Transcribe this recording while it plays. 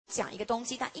讲一个东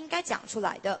西他应该讲出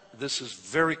来的。 This is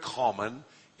very common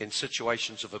in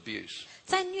situations of abuse.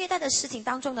 在虐待的事情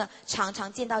当中呢，常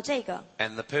常见到这个，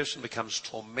 And the person becomes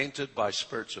tormented by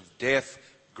spirits of death,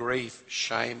 grief,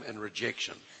 shame, and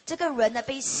rejection. 这个人呢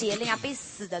被邪灵啊、被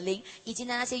死的灵以及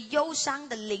呢那些忧伤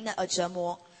的灵呢而折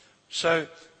磨， So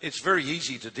it's very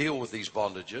easy to deal with these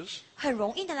bondages. 很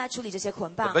容易的来处理这些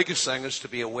捆 The 绑。 biggest thing is to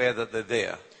be aware that they're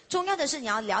there. 重要的是你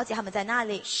要了解他们在那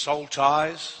里。 Soul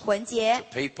ties 魂结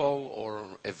people or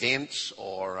events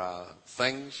or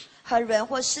things, 和人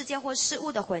或事件或事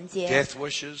物的魂结， death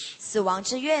wishes, 死亡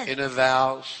之愿， inner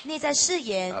vows, 内在誓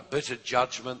言， bitter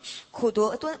judgments, 苦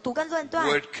毒根论断，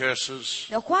 word curses,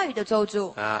 的话语的咒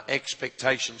诅，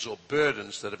 expectations or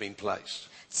burdens that have been placed.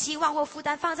 期望或负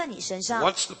担放在你身上。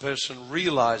 Once the person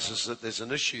realizes that there's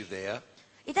an issue there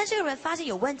一旦这个人发现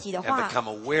有问题的 and 话， become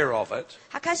aware of it,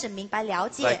 他开始明白了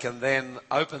they 解， can then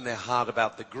open their heart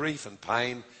about the grief and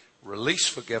pain, release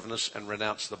forgiveness, and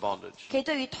renounce the bondage. 可以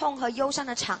对于痛和忧伤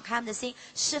的敞开他们的心，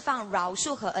释放饶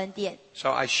恕和恩典。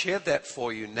 So I shared that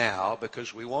for you now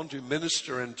because we want to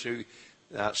minister into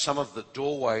some of the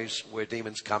doorways where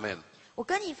demons come in. 我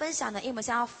跟你分享呢，因为我们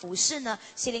想要服侍呢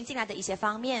邪灵进来的一些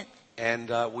方面。 And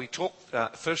we talked,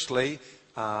 firstly,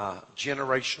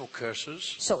 generational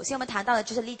curses. 首先我们谈到的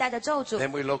就是历代的咒诅，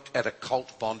 Then we looked at occult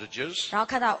bondages. 然后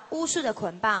看到巫术的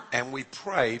捆绑， And we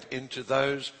prayed into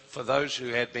those, for those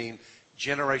who had been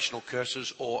generational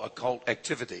curses or occult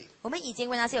activity. 我们已经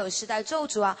为那些有时代咒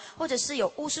诅啊，或者是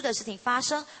有巫术的事情发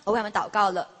生，而为他们祷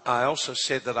告了。 I also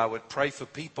said that I would pray for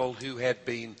people who had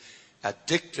been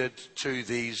addicted to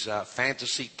these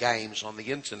fantasy games on the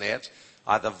internet,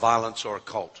 either violence or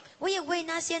occult. 我也为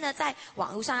那些呢在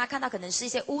网络上看到可能是一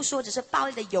些巫术或者是暴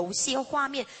力的游戏或画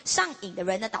面上瘾的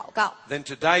人的祷告。 Then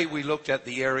today we looked at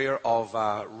the area of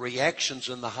reactions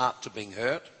in the heart to being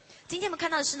hurt. 今天我们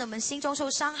看到的是呢，我们心中受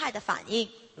伤害的反应，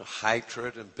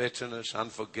 Hatred and bitterness,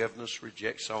 unforgiveness,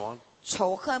 reject, so on.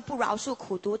 仇恨、不饶恕、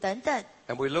苦毒等等。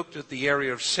 And we looked at the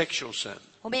area of sexual sin.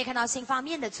 我们也看到性方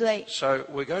面的罪， So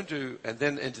we're going to, and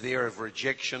then into the area of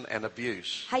rejection and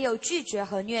abuse. 还有拒绝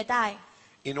和虐待。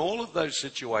 In all of those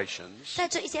situations, 在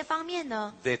这一些方面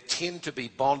呢， there tend to be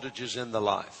bondages in the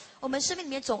life. 我们生命里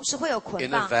面总是会有捆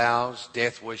Inner 绑。 vows,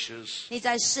 death wishes, 内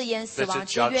在誓言、死亡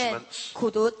之 bitter 愿 judgments, 苦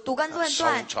毒根论 soul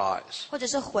断， ties. 或者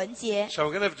是魂结。 So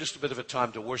we're going to have just a bit of a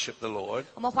time to worship the Lord,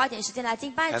 我们花点时间来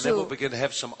敬拜 and then we'll 主， begin to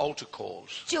have some altar calls.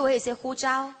 就会有一些呼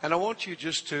召。 And I want you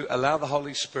just to allow the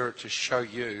Holy Spirit to show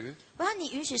you 我让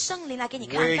你允许圣灵来给你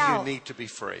where 看 you 到， need to be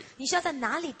free. 你需要在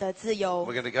哪里得自由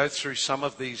We're。going to go through some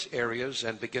of these areas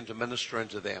and begin to minister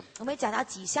into them. 我们讲到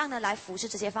几项呢，来服侍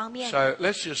这些方面。 So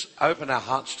let's just open our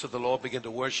hearts to the Lord, begin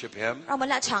to worship Him, 让我们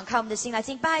来敞开我们的心来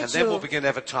敬拜 and then we'll 主， begin to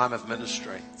have a time of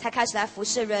ministry. 才开始来服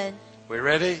侍人。 We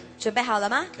ready? 准备好了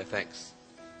吗？ Okay, thanks.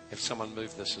 If someone move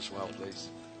this as well, please.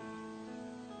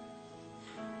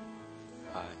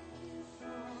 Hi.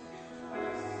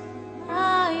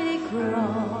 Mighty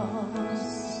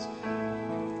cross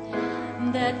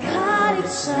that God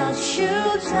Himself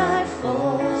should die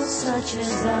for such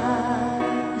as I.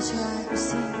 That's right, we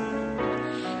sing.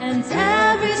 And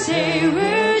every day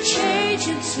we're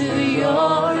changing to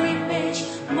Your image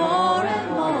more and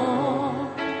more.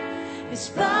 It's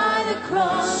by the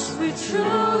cross we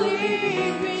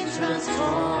truly been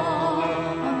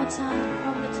transformed. One more time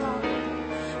from the top.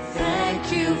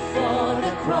 Thank You for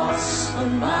the cross,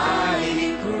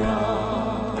 almighty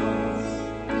cross,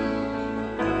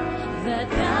 that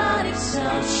God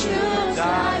Himself should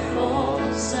die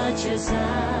for such as I.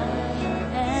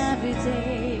 Every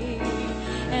day,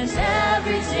 and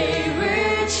every day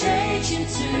we're changing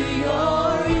to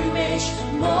Your image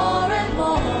more and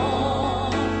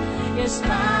more. Yes,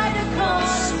 by the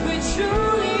cross we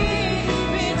truly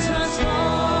been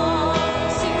transformed.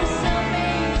 Sing, we're so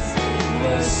amazed,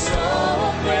 we're so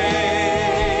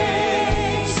amazed,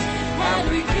 and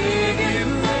we give You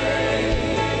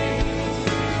praise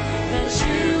that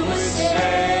You would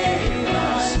save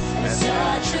us at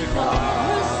such a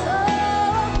cost.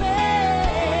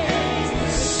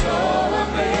 We're so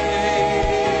amazed,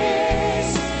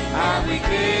 and we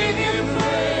give You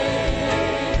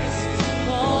praise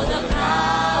for the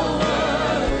power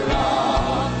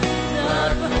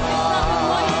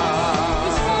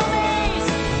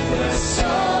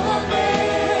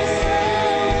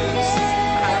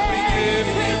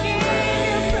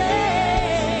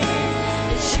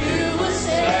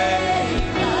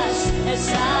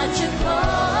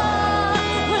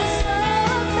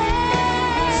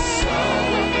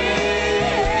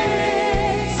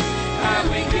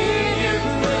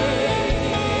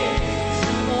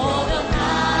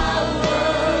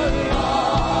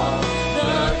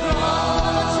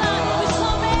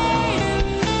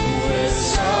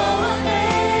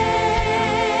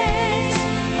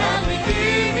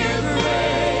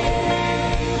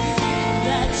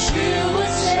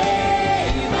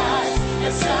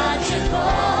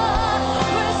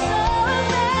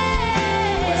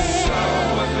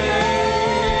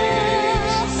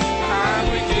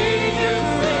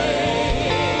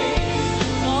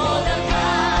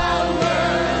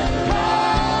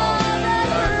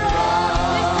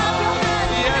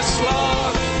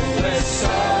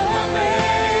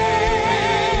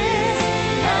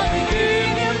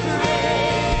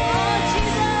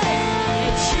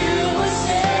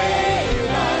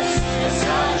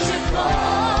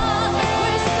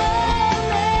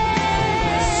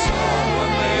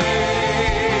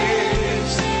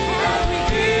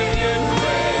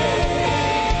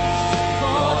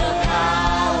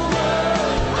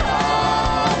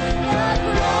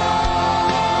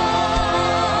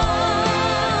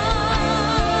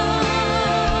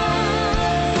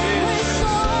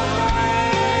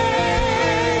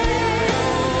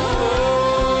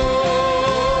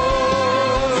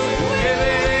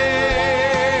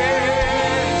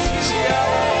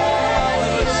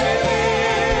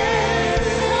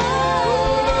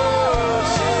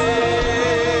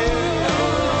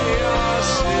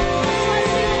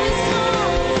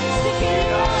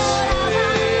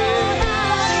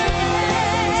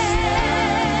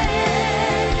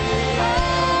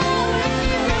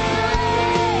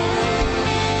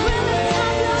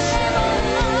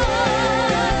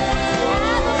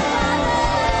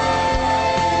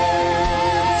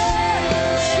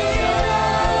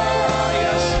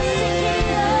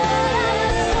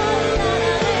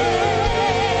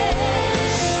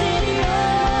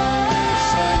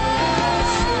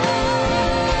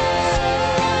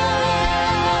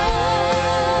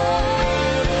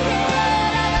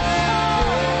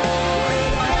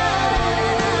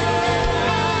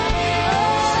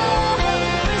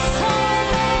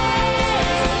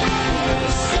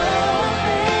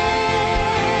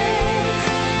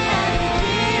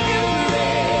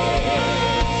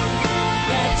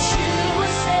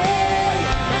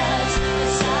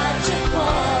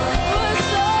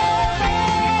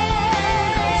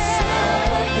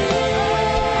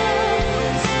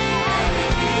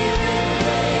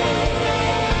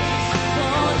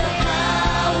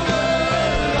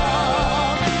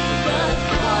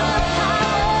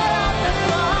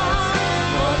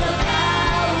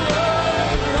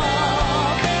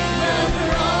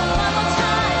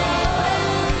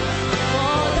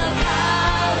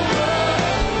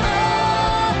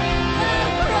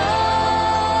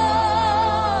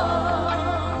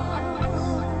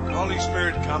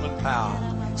come in power.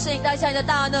 圣灵带下你的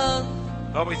大能。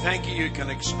 Lord, we thank you. You can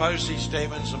expose these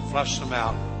demons and flush them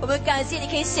out. 我们感谢你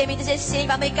可以显明这些邪灵，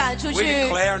把他们赶出 We 去。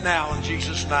 declare now in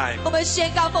Jesus' name 我们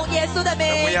宣告奉耶稣的名，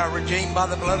 that we are redeemed by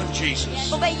the blood of Jesus.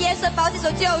 我们耶稣的宝血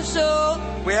所救赎，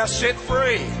 We are set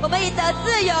free. 我们已得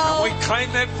自由。 We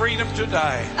claim that freedom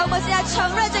today. 而我们现在承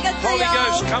认这个自 Holy 由。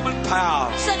 Ghost, come in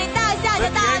power. 圣灵带下你 Let 的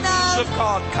the 大 angels 能， of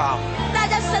God come 带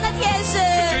着神的天使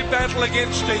to do battle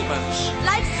against demons.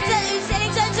 来与邪灵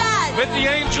征战， Let the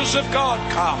angels of God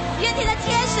come 愿你的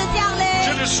天使降 to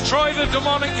临， destroy the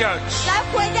demonic yokes 来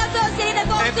毁掉所有邪灵的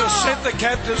工 and 作 to，set the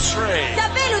captives free. 将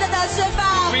被掳的得释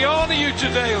放。 We honor you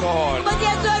today, 我 Lord. 们今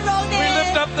天尊荣你， We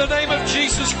lift up the name of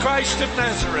Jesus Christ of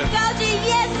Nazareth. 高举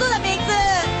耶稣的名字。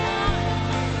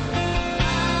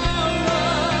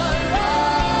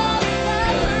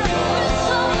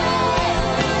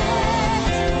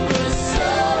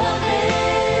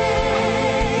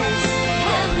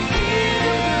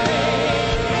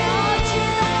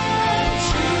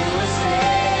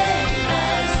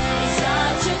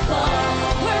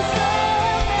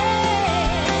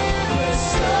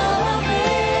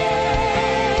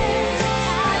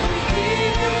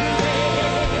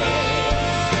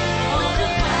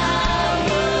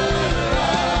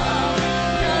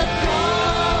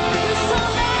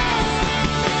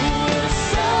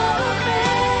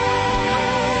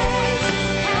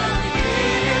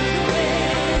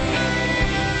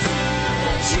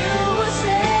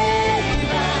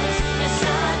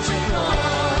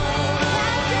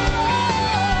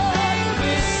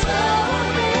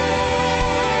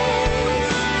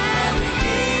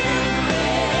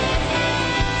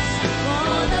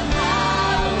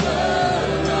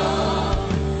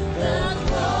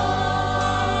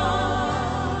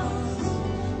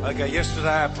 Okay,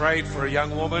 yesterday I prayed for a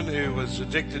young woman who was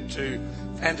addicted to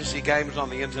fantasy games on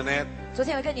the internet. 昨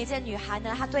天有一个年轻的女孩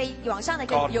呢，她对网上的一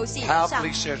个 God 游戏上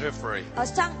powerfully set her free.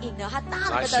 上瘾了，她大 And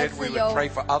能 I 的得 said 自 we 由 would。pray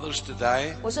for others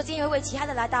today. 我说今天会为其他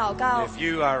的来祷告。 If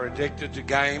you are addicted to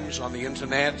games on the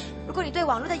internet, 如果你对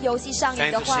网络的游戏上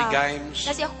瘾的 fantasy 话， games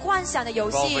那些幻想的游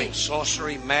involving 戏，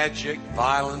 sorcery, magic,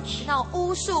 violence, 那种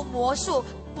巫术、魔术、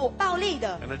暴力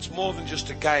的， and it's more than just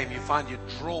a game. You find you're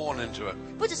drawn into it.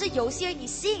 不只是游戏而已，你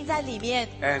吸引在里面。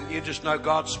 And you just know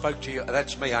God spoke to you.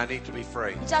 That's me. I need to be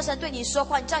free. 你知道神对你说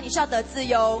话，你知道你是要得自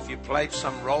由 If。you played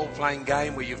some role-playing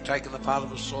game where you've taken the part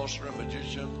of a sorcerer, a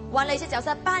magician, 玩了一些角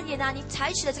色扮演啊，你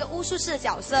采取了这个巫术式的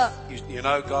角色， you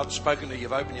know God's spoken to you.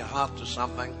 You've opened your heart to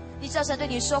something. 你知道神对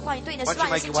你说话，你对你的 Why don't you 把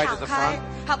make 你心 your way to 敞 the 开 front?，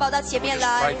好，抱到前 We'll 面 just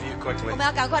来 pray。for you 我 quickly. 们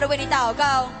要赶快的为你祷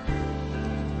告。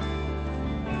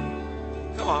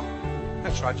 Come on.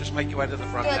 That's right. Just make your way to the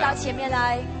front 对，到 now. 前面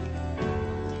来。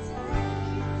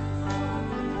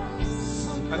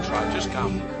 That's right. Just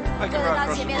come. Make 对， your way 到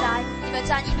across 前 the 面 front. 来，你们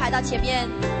站一排到前面。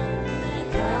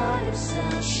 God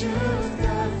Himself should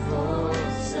die for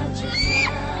such a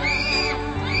time.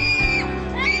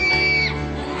 And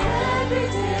every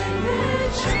day we're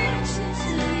changed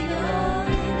into your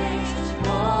image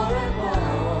more and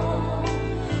more.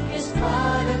 It's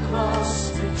by the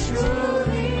cross to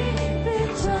truly be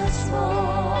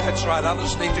transformed. That's right.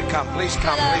 Others need to come. Please 对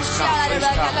come. 了， Please 下来 come. 的 Please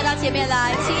人赶快 come. 到前面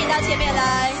来，请你到前面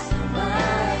来，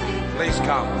 Please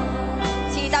come.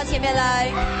 请你到前面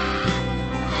来。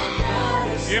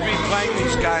 You've been playing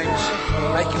these games.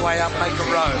 Make your way up. Make a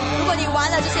road. 如果你玩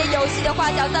了这些游戏的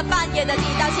话，角色扮演的，请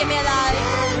你到前面来。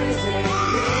 Every day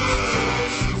we're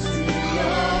changed into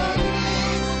your image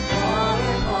more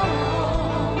and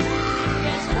more.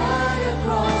 It's by the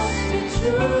cross to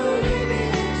truly be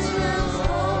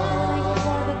transformed.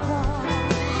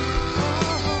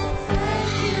 Thank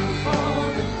you for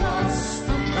the cross,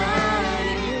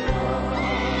 Almighty Lord.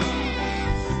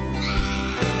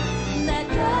 That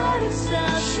God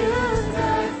Himself should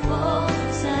die for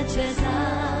such as I.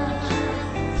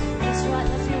 That's right,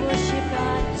 let's worship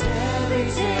God every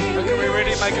day. Okay, we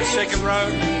ready? Make a second row.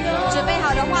 准备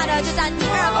好的话呢，就站第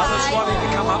二 Others 排， wanting to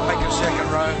come up. Make a second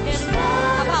row.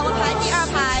 好不好？我们排第二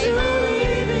排。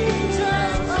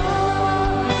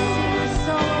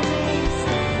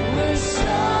 We're so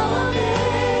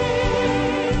amazed,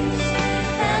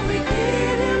 and we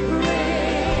give you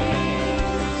praise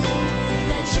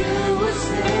that you would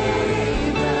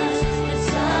save us in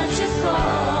such a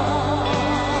cause.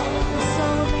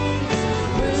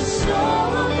 We're so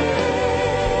amazed,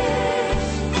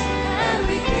 and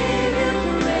we give you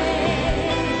praise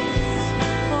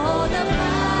for the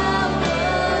power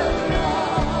of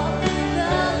the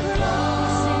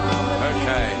cross.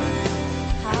 Okay.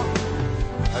 好，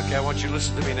 Okay, I want you to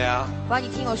listen to me now. 我要你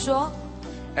听我说，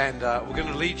 And we're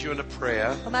going to lead you in a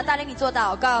prayer 我们要带领你做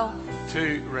祷告， to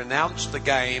renounce the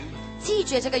game 拒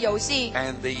绝这个游戏，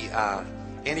 and the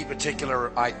any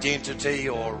particular identity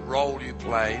or role you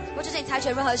played. 或者是你采取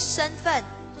任何身份，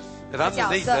 But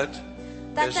underneath角色。 it,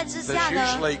 但在之 there's 下呢，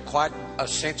 usually quite a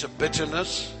sense of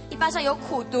bitterness 一般上有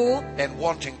苦毒， and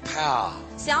wanting power.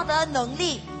 想要得到能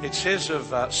力。 It says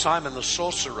of Simon the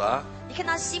sorcerer, 你看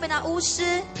到西门那巫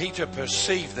师， Peter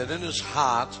perceived that in his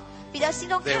heart 彼得心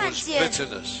中 there 看 was 见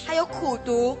bitterness. 还有苦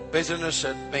毒， Bitterness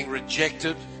at being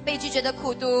rejected 被拒绝的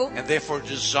苦毒， and therefore a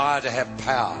desire to have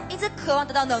power. 因此渴望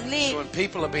得到能 So 力。 when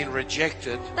people have been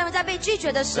rejected, 他们在被拒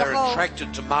绝的时 they're 候，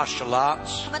 attracted to martial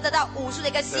arts, 他们得到武术的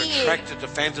一个吸 they're 引， attracted to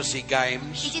fantasy 以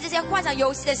games, 及这些幻想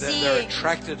游戏的吸 they're 引，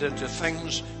 attracted into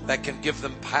things that can give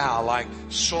them power, like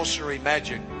sorcery,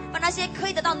 magic. 把那些可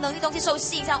以得到能力的东西受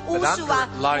吸引，像巫 But 术 under 啊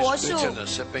it、魔 lies 术。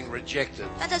 bitterness at being rejected.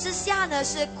 但这之下呢，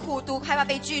是苦毒，害怕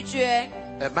被拒绝。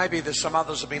 Maybe there's some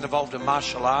others have been involved in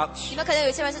martial arts. 你们可能有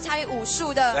一些人是参与武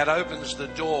术的， That opens the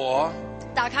door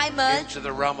打开门 into the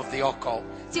realm of the occult,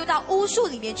 进入到巫术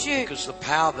里面去， because the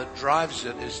power that drives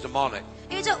it is demonic.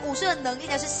 因为这武术的能力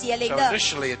呢是邪灵 So 的，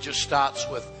 initially it just starts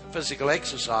with physical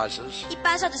exercises, 一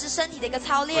般上只是身体的一个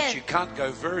操 but you 练。 can't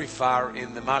go very far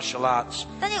in the martial arts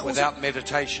但是武术 without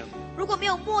meditation. 如果没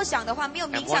有默想的话，没有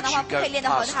And 冥想的 once 话， you 不可以 go 练得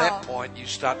很 past 好 that。point, you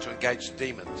start to engage the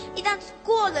demons. 一旦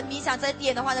过了冥想这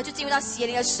点的话呢，就进入到邪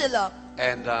灵的事了。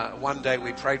 And one day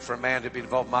we prayed for a man who'd been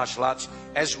involved in martial arts.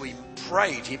 As we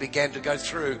prayed, he began to go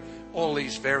through all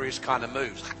these various kind of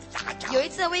moves. 有一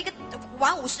次为一个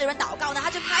玩武术的人祷告呢，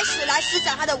他就开始来施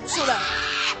展他的武术了。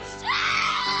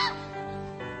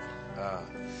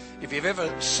 If you've ever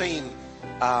seen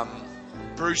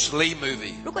Bruce Lee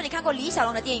movie, 如果你看过李小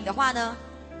龙的电影的话呢，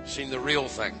 seen the real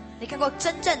thing, 你看过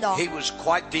真正的哦， he was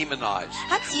quite demonized.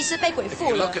 他其实被鬼 If 附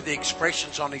you 了 look。at the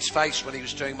expressions on his face when he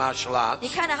was doing martial arts, 你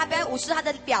看到他表演武术他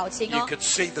的表情 you 哦， could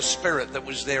see the spirit that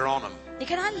was there on him. 你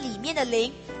看他里面的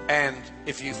灵。 And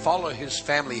if you follow his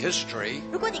family history,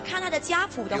 如果你看他的家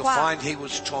谱的 you'll 话， find he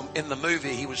was in the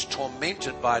movie he was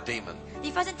tormented by a demon 你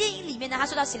发现电影里面呢，他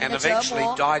受到邪灵 and 的折 eventually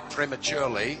磨， died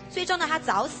prematurely. 最终呢他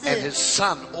早死。 And his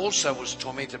son also was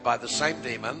tormented by the same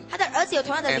demon 他的儿子有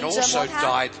同样的 and 灵折 also 磨他，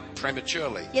 died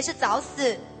prematurely. 也是早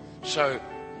死。 So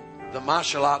the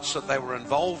martial arts that they were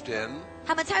involved in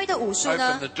他们参与的武术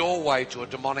呢 opened，the doorway to a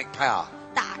demonic power,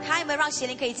 打开门让邪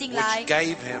灵可以进 which 来，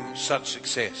 gave him such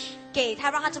success. 给他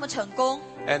让他这么成功。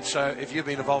 And so if you've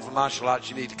been involved in martial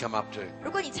arts, you need to come up too. 如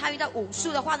果你参与到武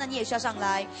术的话呢，你也需要上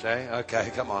来。 Say,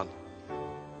 okay, come on.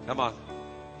 Come on.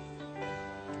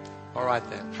 All right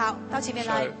then. 好，到前面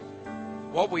来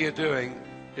So。what we are doing,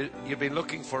 you've been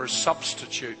looking for a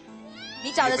substitute.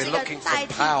 你找的是一个 You've been looking for 代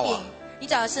替 power. 品，你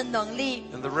找的是能力。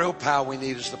 And the real power we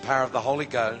need is the power of the Holy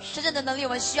Ghost. 真正的能力，我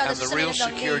们需要的 And 是 the 圣灵 real 的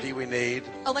能力。 security we need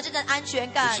我们真正的安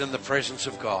全感 is in the presence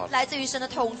of God. 来自于神的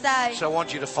同在。 So I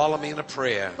want you to follow me in a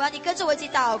prayer. 我要你跟着我一起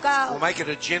祷 We'll 告。 make it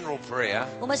a general prayer,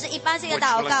 我们是一般性的 which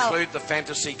祷 will 告。 include the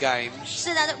fantasy games.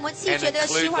 是的，我们弃绝这个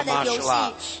虚幻的 And 游 include 戏 the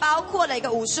martial arts，包括了一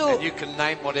个武术 And。you can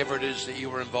name whatever it is that you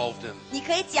were involved in. 你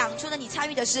可以讲出呢你参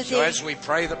与的事 So 情。 as we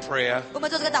pray the prayer, 我们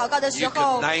做这个祷告的时 you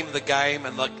候 can，name the game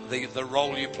and the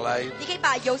role you played. 你可以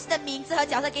把游戏的名字和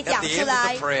角色给 At 讲 the 出 end of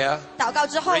来 the。prayer, 祷告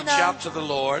之后 reach 呢 out，to the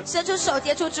Lord 伸出手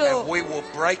接触主， and 我 we will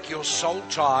break your soul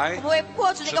tie, 们会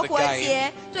破除那个 to the 魂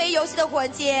结，对于游戏的魂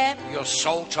结， your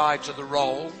soul tie to the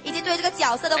role, 以及对这个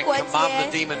角色的 and 魂 command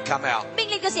the 结， demon come out. 命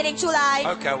令一个邪灵出来。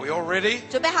 Okay, we all ready?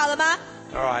 准备好了吗？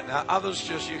 All right. Now others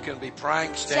just you can be praying,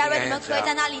 其他 standing 人，你们 hands 可以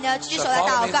在 out. 那里呢举 So 手来 follow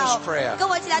祷 me in 告 this prayer. 跟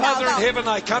我一起来祷 Father 告 in。heaven,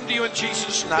 I come to you in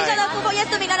Jesus' 地上 name. 的父父耶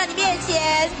稣名来到你面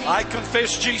前， I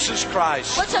confess Jesus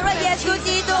Christ 我承认耶稣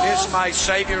基督 is my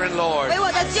Savior and Lord. 为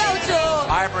我的救主，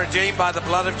 I am redeemed by the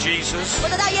blood of Jesus 我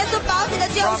得到耶稣宝血的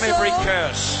救 from every 赎，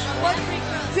 curse, 我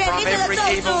远离 from 所有 every 的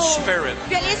evil 咒诅， spirit,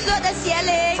 远离所有的邪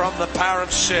灵， from the power of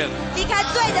sin. 离开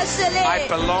罪的势 I 力。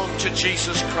 belong to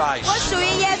Jesus 我 Christ. 属于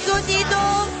耶稣基督，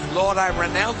 Lord, I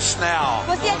renounce now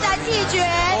我现在弃绝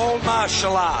all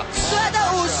martial arts. 所有的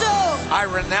武术， I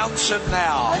renounce it 我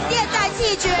now. 现在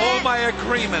弃绝 All my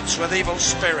agreements with evil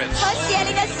spirits. 和邪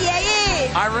灵的协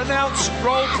议， I renounce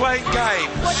role-playing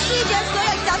games. 我弃绝所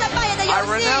有角色扮演的 I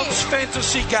游戏， renounce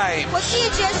fantasy games. 我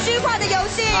弃绝虚幻的游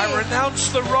戏， I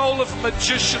renounce the role of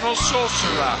magician or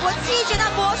sorcerer. 我弃绝那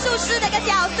魔术师的一个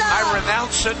角色， I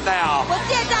renounce it now. 我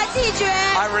现在弃绝，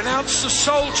 I renounce the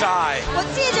soul tie 我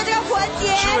弃绝这个魂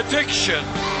结， to addiction.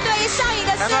 对于上瘾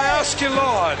的 And I 事， ask you,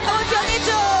 Lord, 我求你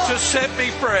主， to set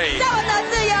me free 让我得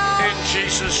自由， in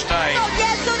Jesus' name. 奉耶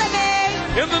稣的名，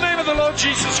 In the name of the Lord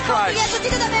Jesus 耶 Christ, 稣基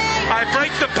督的名， I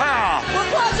break the power 我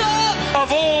破除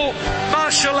of all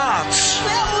martial arts. 所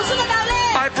有武术的能力，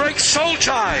 I break break soul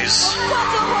ties 破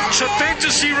除魂 to 结，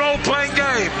 fantasy role-playing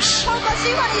games, 透过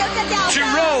虚幻的游戏的角 to 色，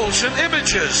 roles and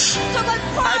images. 透过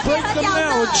画 I 面 break 和 them 角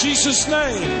now in 色， Jesus'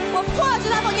 name. 我破除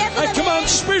他奉耶稣 I 的 command 名。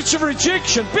 spirits of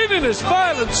rejection, bitterness,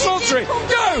 violence, sorcery.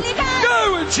 Go!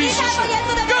 Go in Jesus' name.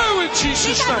 Go in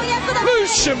Jesus' name.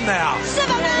 Loose him now. 释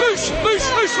放他， Loose, loose,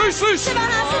 loose, loose, loose. 释放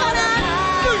他，释放他，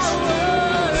 Loose,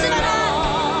 释放他，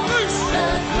 loose,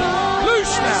 loose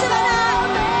释 now. 放他。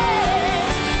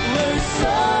 We're so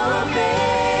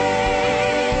amazed,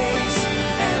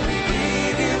 and we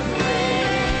give you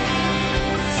praise.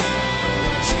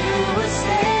 You will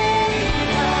stay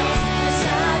with us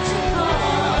beside your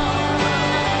throne.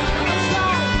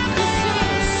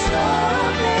 So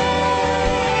amazed,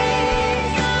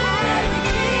 and we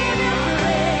give you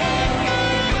praise.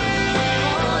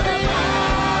 For the power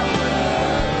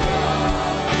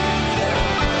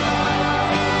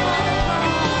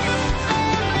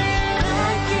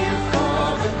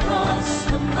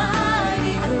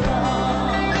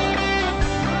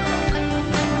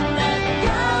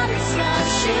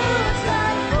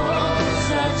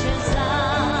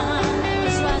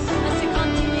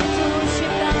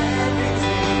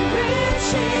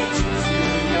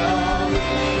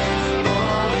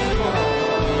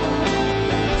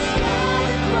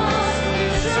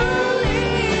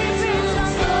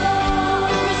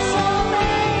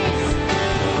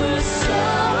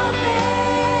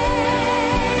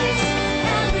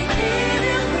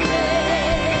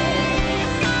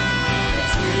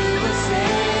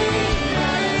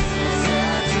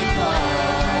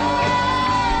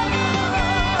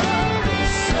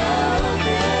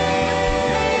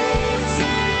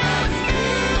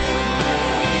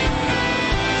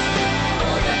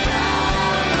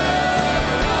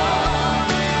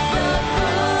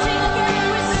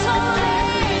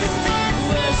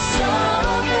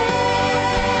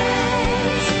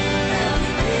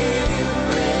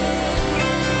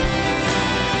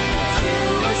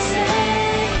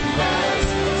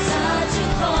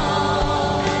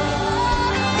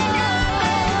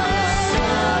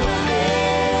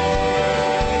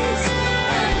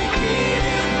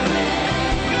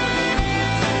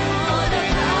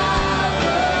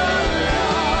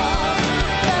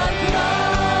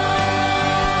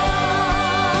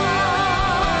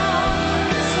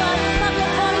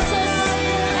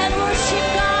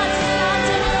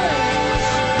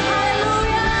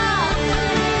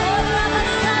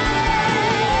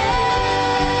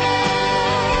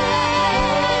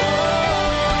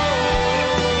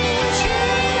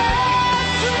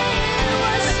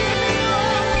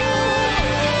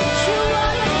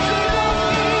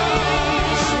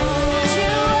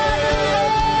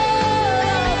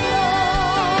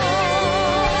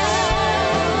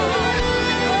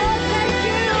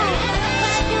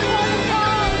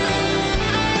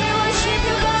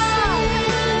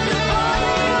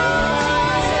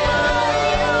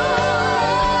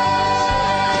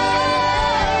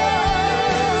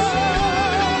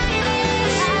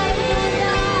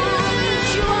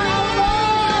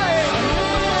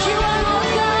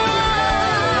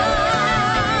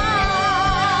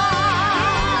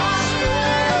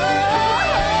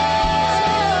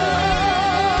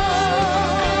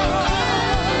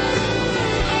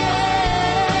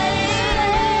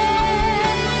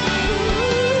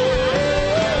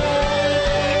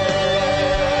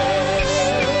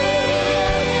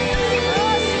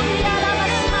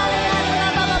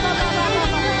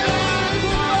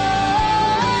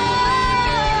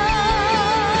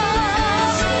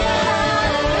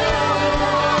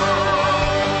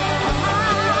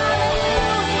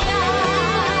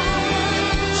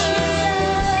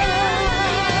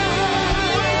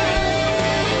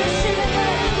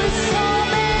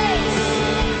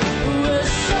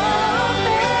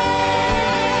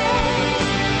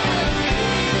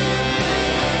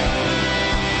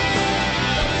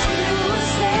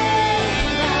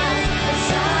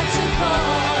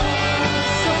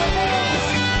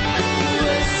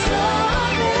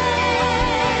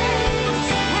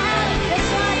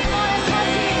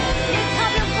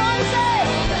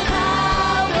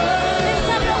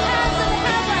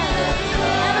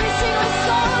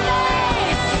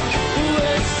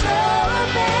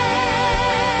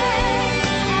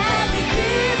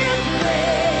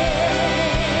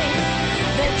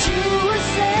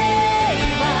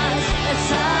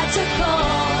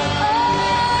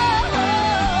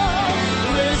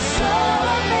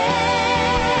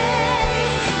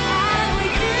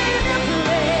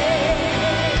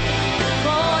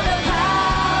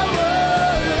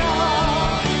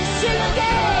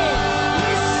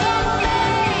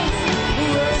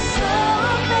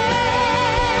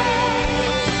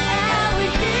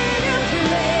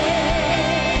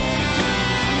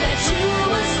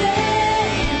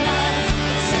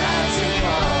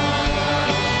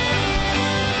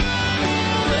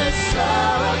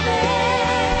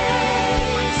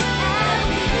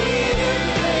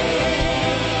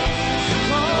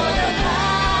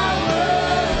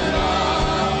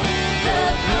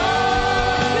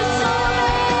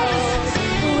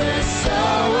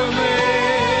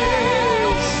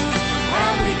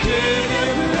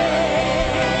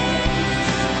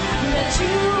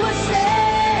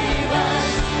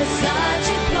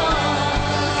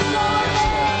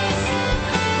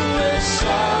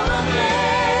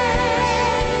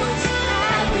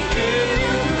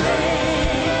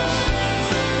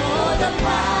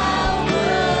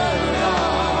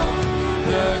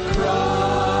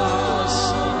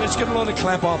give the Lord a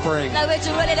clap offering. 来为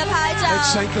主热烈的拍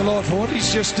Let's 掌， thank the Lord for what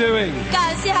He's just doing.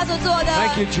 感谢他所做的，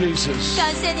 Thank you, Jesus.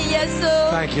 感谢你耶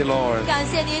稣， Thank you, Lord. 感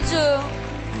谢你主。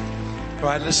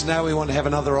 Right, listen, now we want to have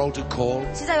another altar call.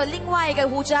 现在有另外一个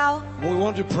呼召， We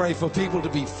want to pray for people to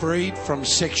be freed from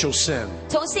sexual sin.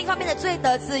 从性方面的罪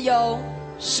得自由，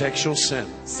 Sexual sin.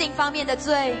 性方面的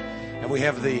罪。 And we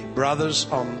have the brothers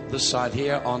on this side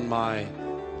here, on my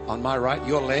right,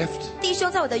 your left. 弟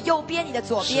兄在我的右边，你的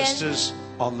左边； Sisters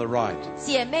on the right.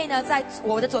 姐妹呢，在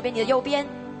我的左边，你的右边。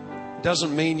 Doesn't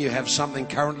mean you have something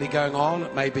currently going on.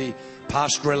 It may be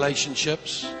past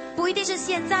relationships, 不一定是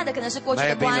现在的，可能是过去 may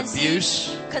的 have been 关系， abuse,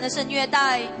 可能是虐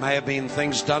待， may have been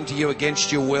things done to you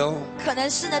against your will, 可能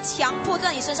是呢强迫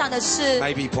在你身上的事，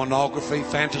 maybe pornography,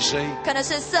 fantasy, 可能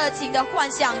是色情的、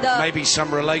幻想的， maybe some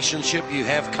relationship you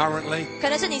have currently. 可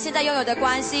能是你现在拥有的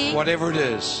关系。 Whatever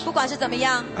it is, 不管是怎么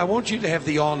样， I want you to have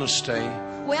the honesty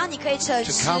我要你可以诚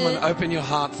to 实 come and open your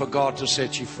heart for God to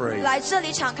set you free. 来这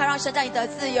里敞开，让神让你得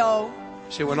自由。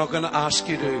 See, we're not going to ask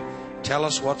you to tell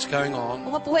us what's going on. 我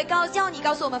们不会叫你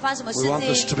告诉我们发生什么 We want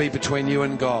this 事 to 情， be between you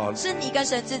and God. 是你跟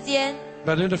神之间。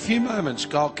 But in a few moments,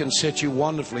 God can set you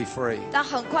wonderfully free. 但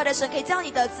很快的，神可以叫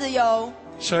你得自由。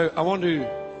 So I want to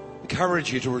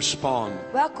encourage you to respond.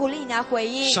 我要鼓励你来回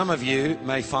应。 Some of you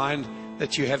may find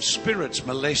that you have spirits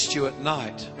molest you at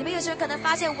night. 你们有些人可能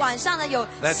发现晚上呢有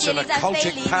That's 邪 an 灵在非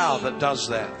occultic 礼 power 你， that does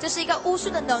that. 这是一个巫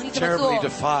术的能力，怎么 Terribly 做？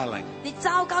 defiling. 你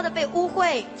糟糕的被污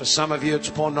秽， For some of you,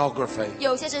 it's pornography.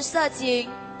 有些是色情，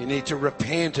 You need to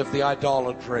repent of the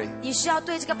idolatry. 你需要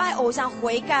对这个拜偶像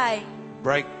悔改，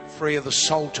 Break free of the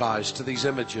soul ties to these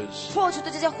images. 破除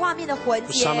对这些画面的混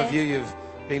For some of 结。 you,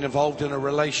 you've been involved in a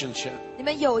relationship 你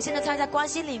们有些人参与在关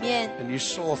系里面， and you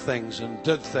saw things and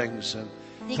did things and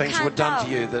你 things 看 were done 到 to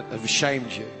you that have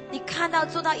shamed you. 你看到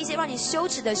做到一些让你羞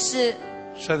耻的事。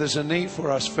 So there's a need for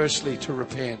us, firstly, to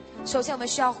repent. 首先，我们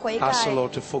需要悔改， Ask the Lord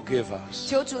to forgive us.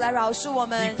 求主来饶恕我 He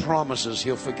们。 promises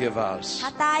He'll forgive us. 他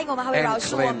答应我们，还会 And 饶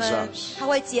恕我们 cleanse us.，他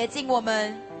会洁净我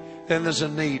们。 Then there's a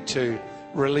need to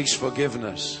release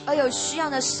forgiveness. 而有需要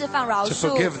的释放饶 To 恕，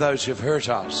 forgive those who've hurt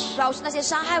us. 饶恕那些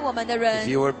伤害我们的 If 人。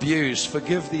 you were abused,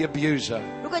 forgive the abuser.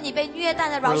 如果你被虐待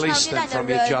的，饶恕那 Release 虐待 them 的 from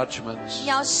your 人。 judgments. 你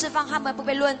要释放他们，不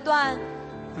被论断。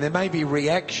 There may be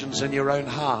reactions in your own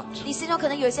heart. 你心中可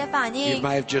能有一些反 You 应，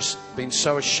 may have just been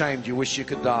so ashamed you wish you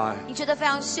could die. 你觉得非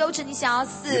常羞耻，你想要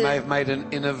死 You。may have made an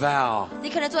inner vow. 你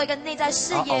可能做一个内在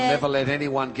誓 I'll 言 never，let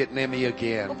anyone get near me 我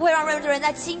again. 不会让任何人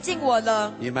再亲近我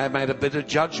了。 You may have made a bitter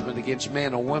judgment against men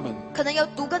or women. 可能有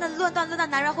毒根的论断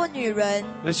男人或女人。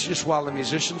 Let's just, while the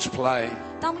musicians play,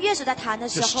 当乐手在弹的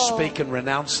时 just 候， speak and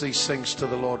renounce these things to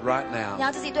the Lord right 你 now. 要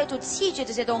自己对主弃绝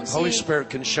这些东 Holy 西。 Spirit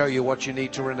can show you what you need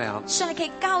to renounce. 圣灵可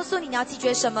以告诉你你要弃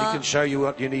绝什 He 么， can show you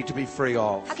what you need to be free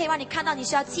of. 它可以让你看到你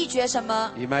需要弃绝什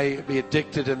么。 You may be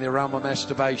addicted in the realm of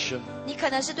masturbation. 你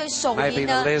可能是对手 Maybe 淫 in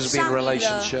a 呢 lesbian 上瘾了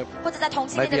relationship，或者在同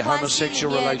性恋 maybe 的 a 关系里 homosexual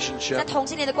面， relationship 在同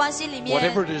性恋的关系里面，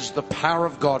 Whatever it is, the power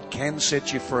of God can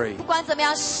set you free. 不管怎么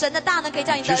样，神的大能可以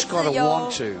叫你 You 得 just got 自 to 由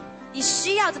want。to 你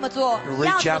需要这么做，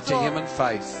要 reach 这么 out to Him 做， in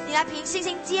faith 你来凭信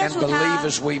心接 and 触 believe 他。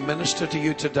 as we minister to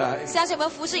you today. 相信我们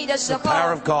服侍你的时 The 候，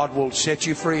 power of God will set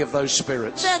you free of those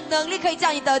spirits. 这能力可以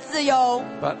叫你得自由。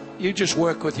 But you just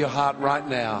work with your heart right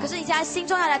now. 可是你现在心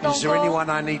中要来动 Is there 工， anyone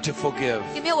I need to forgive?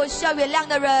 有没有我需要原谅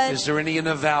的人？ Is there any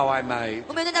inner vow I made?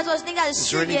 我们正在做内在的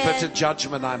Is there 誓 any bitter 言，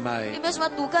 judgment I 有 made? 没有什么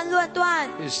毒根论断？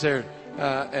 Is there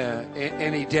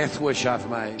any death wish I've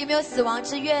made? 有没有死亡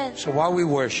之愿？ So while we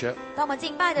worship, 当我们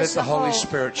敬拜的 let 时 the 候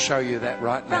Holy，Spirit show you that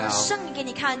right 让 now. 圣灵给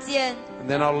你看见， And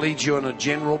then I'll lead you in a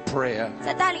general prayer.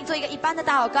 再带领做一个一般的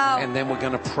祷告， And then we're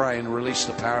going to pray and release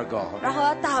the power of God. 然后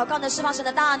要祷告的释放神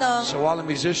的大能。 So while the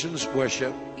musicians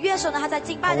worship, 乐手呢，他在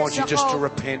敬 I 拜的 want 时 you just to 候，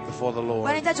 repent before the 我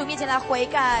要你 Lord. 在主面前来悔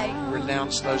改，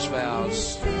 Renounce those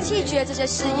vows. 弃绝这些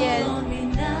誓言。 Follow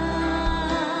me now.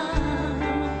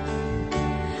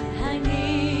 I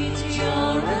need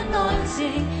your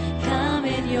anointing. Come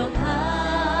in your power.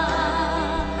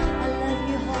 I love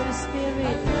you, Holy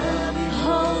Spirit.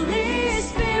 Holy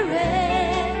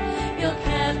Spirit, you're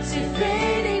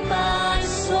captivating my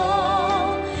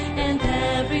soul. And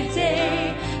every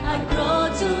day I grow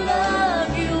to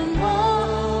love you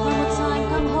more. One more time,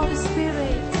 come, Holy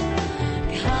Spirit.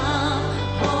 Come,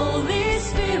 Holy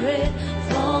Spirit,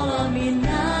 follow me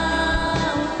now.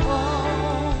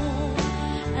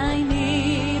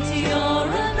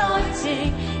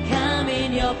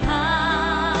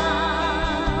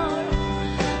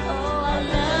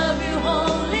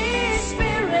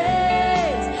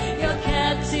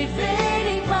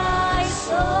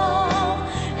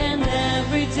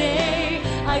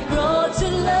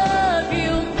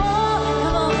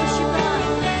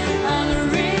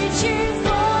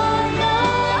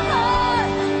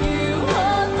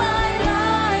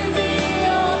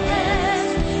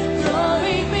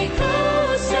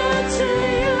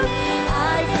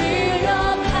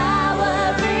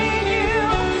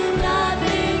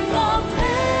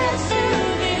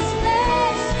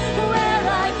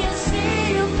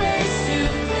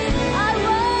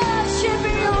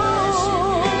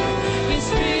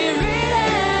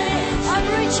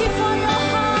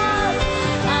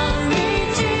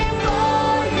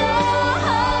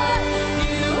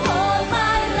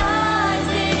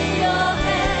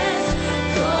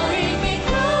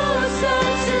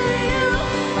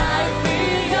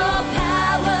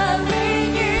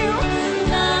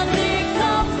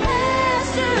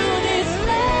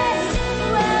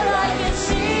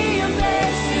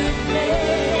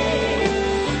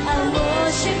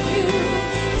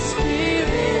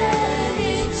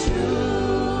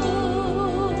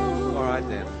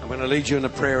 lead you in a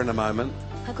prayer in a moment.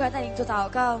 很快带领做祷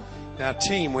告。 Now,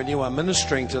 team, when you are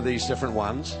ministering to these different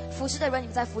ones, 服侍的人，你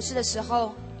们在服侍的时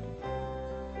候，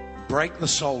 break the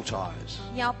soul ties.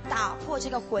 你要打破这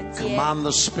个魂结， Command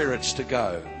the spirits to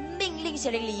go. 命令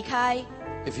邪灵离开。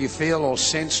 If you feel or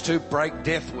sense to, break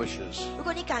death wishes. 如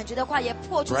果你感觉的话，也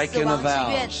破除 Break 死亡 inner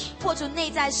之愿 vows， 破除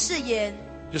内在誓言，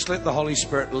 Just let the Holy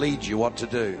Spirit lead you what to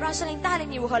do. 让圣灵带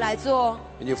领你如何来做。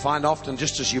 And you find often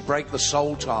just as you break the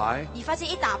soul tie, 你发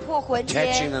现一打破魂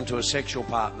attaching 结， them to a sexual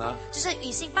partner, 就是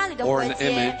与性伴侣的 or 魂 an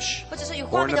结 image， 或者是与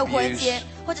画面的 or an 魂结 abuse，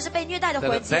 或者是被虐待的 that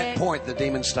魂 at 结 that。point the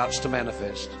demon starts to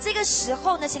manifest. 这个时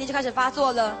候呢，邪灵就开始发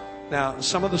作了。 Now,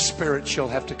 some of the spirits you'll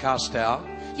have to cast out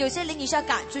有些灵你是要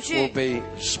赶出 will 去， be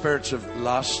spirits of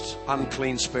lust,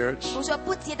 unclean 比 spirits, 如说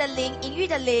不洁的灵、淫欲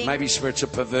的灵， maybe spirits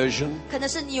of perversion, 可能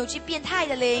是扭曲变态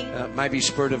的灵， maybe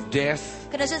spirit of death,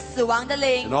 可能是死亡的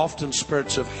灵 and，often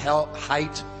spirits of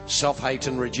hate, self-hate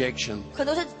and rejection, 可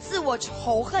能是自我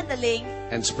仇恨的灵，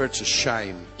 and spirits of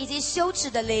shame. 以及羞耻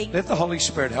的灵。 Let the Holy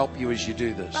Spirit help you as you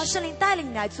do 让 this. 圣灵带领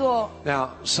你来做。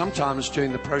 Now, sometimes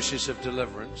during the process of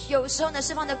deliverance, 有时候呢，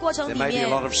释放的过程 there 里 may be a 面，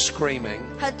 lot of screaming.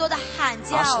 很多的喊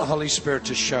Ask the 叫， Holy Spirit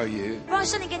to show you, 让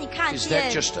圣灵给你看 is 见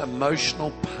that，just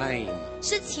emotional pain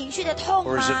是情绪的痛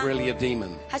or is it 吗？ really a demon?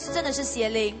 还是真的是邪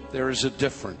灵？ There is a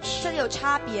difference. 这里有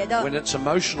差别的。 When it's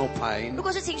emotional 如 pain,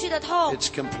 果是情绪的痛， it's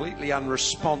completely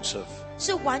unresponsive.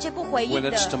 是完全不回 When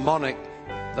应 it's 的。 demonic,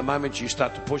 the moment you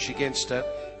start to push against it,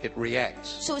 it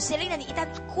reacts. 属邪灵的，你一旦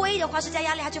归的话，施加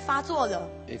压力，它就发作了。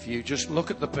 If you just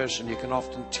look at the person, you can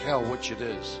often tell which it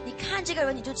is. 你看这个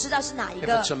人，你就知道是哪一 If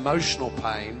个 it's。emotional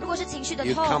pain, 如果是情绪的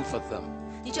you 痛， comfort them.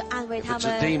 你就安慰 If 他 it's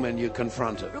a 们； demon, you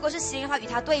confront it. 如果是邪灵的话，与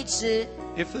他对峙；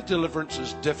 If the deliverance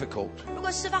is difficult, 如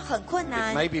果释放很困 it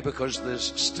难， may be because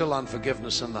there's still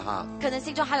unforgiveness in the heart. 可能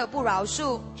心中还有不饶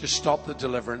恕。 Just stop the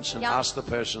deliverance and Yeah. ask the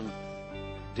person,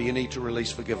 do you need to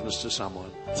release forgiveness to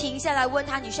someone? 停下来问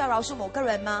他：你需要饶恕某个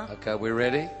人吗？ Okay, we're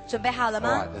ready? 准备好了 All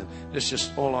吗 right,？then. Let's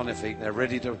just all on our feet now,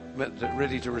 ready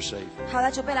to receive. 好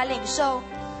了，准备来领受。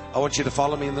 I want you to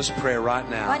follow me in this prayer right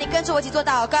我要 now. 你跟着我一起做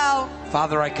祷告。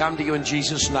 Father, I come to you in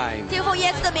Jesus' name. 天父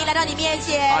耶稣的名来到你面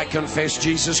I 前， confess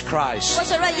Jesus Christ 我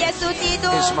承认耶稣基督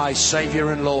is my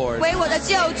Savior and Lord. 为我的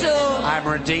救主， I'm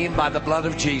redeemed by the blood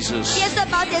of Jesus 耶稣的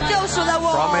宝血救赎了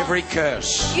from 我， every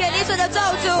curse, 远离所有的咒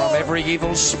from 诅， every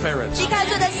evil spirit, 离开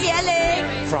所有的邪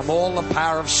灵， from all the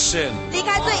power of sin. 离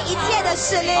开最一切的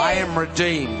势力。 I am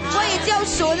redeemed. 我已救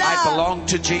赎 I 了， belong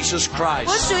to Jesus 我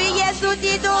Christ, 属于耶稣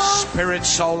基督， spirit,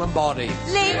 soul, and body.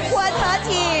 灵魂合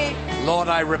体。 Lord,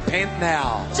 I repent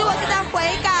now 主，我现在悔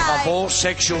of 改， all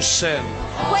sexual sin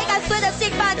悔改所有的性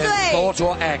犯 in 罪， thought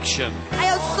or action. 还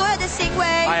有所有的行为。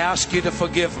 I ask you to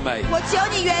forgive me, 我求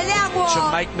你原谅 to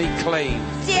我， make me clean.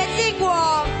 洁净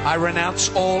我。 I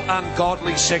renounce all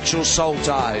ungodly sexual soul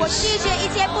我 ties. 拒绝一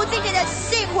切不敬虔的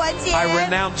性魂结， I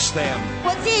renounce them.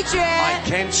 我拒绝， I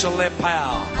cancel their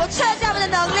power. 我撤下我们的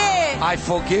能力， I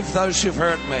forgive those who've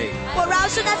hurt me. 我饶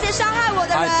恕那些伤害我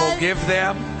的 I 人， forgive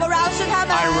them. 我饶恕他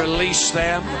I 们， release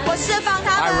them. 我释放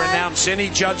他 I 们， renounce any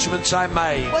judgments I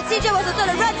made 我拒绝我所做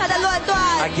的任何的论断，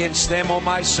 against them or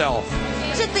myself.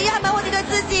 是敌他们或者对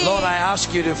自己。 Lord, I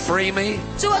ask you to free me,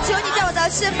 主，我求你叫我得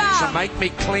释 to 放， make me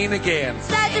clean again.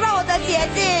 再次让我得洁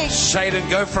净， Satan,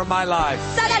 go from my life.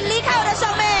 撒旦离开我的生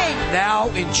命， Now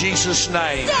in Jesus'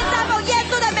 name. 现在奉耶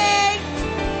稣的名，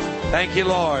 Thank you,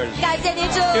 Lord. 感谢你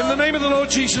主， In the name of the Lord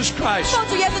Jesus Christ, 奉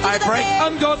主耶稣基 I 督的 break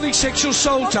名。 ungodly sexual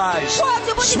soul ties,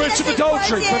 spirits of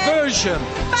adultery, perversion,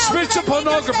 spirits of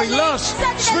pornography, lust,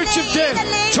 spirits of death,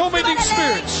 tormenting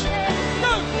spirits.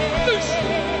 No, loose.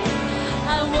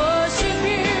 I worship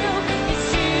you,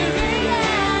 it's hearing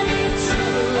and it's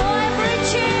true. For every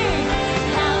chain,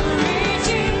 I'm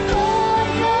reaching for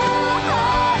your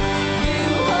heart. You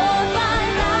hold my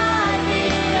life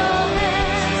in your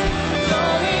hands,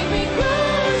 drawing me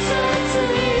closer to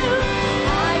you.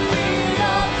 I feel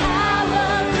the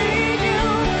power in you,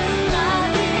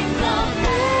 nothing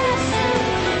compares to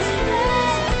this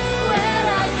place where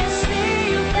I can see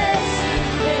you face to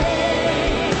face.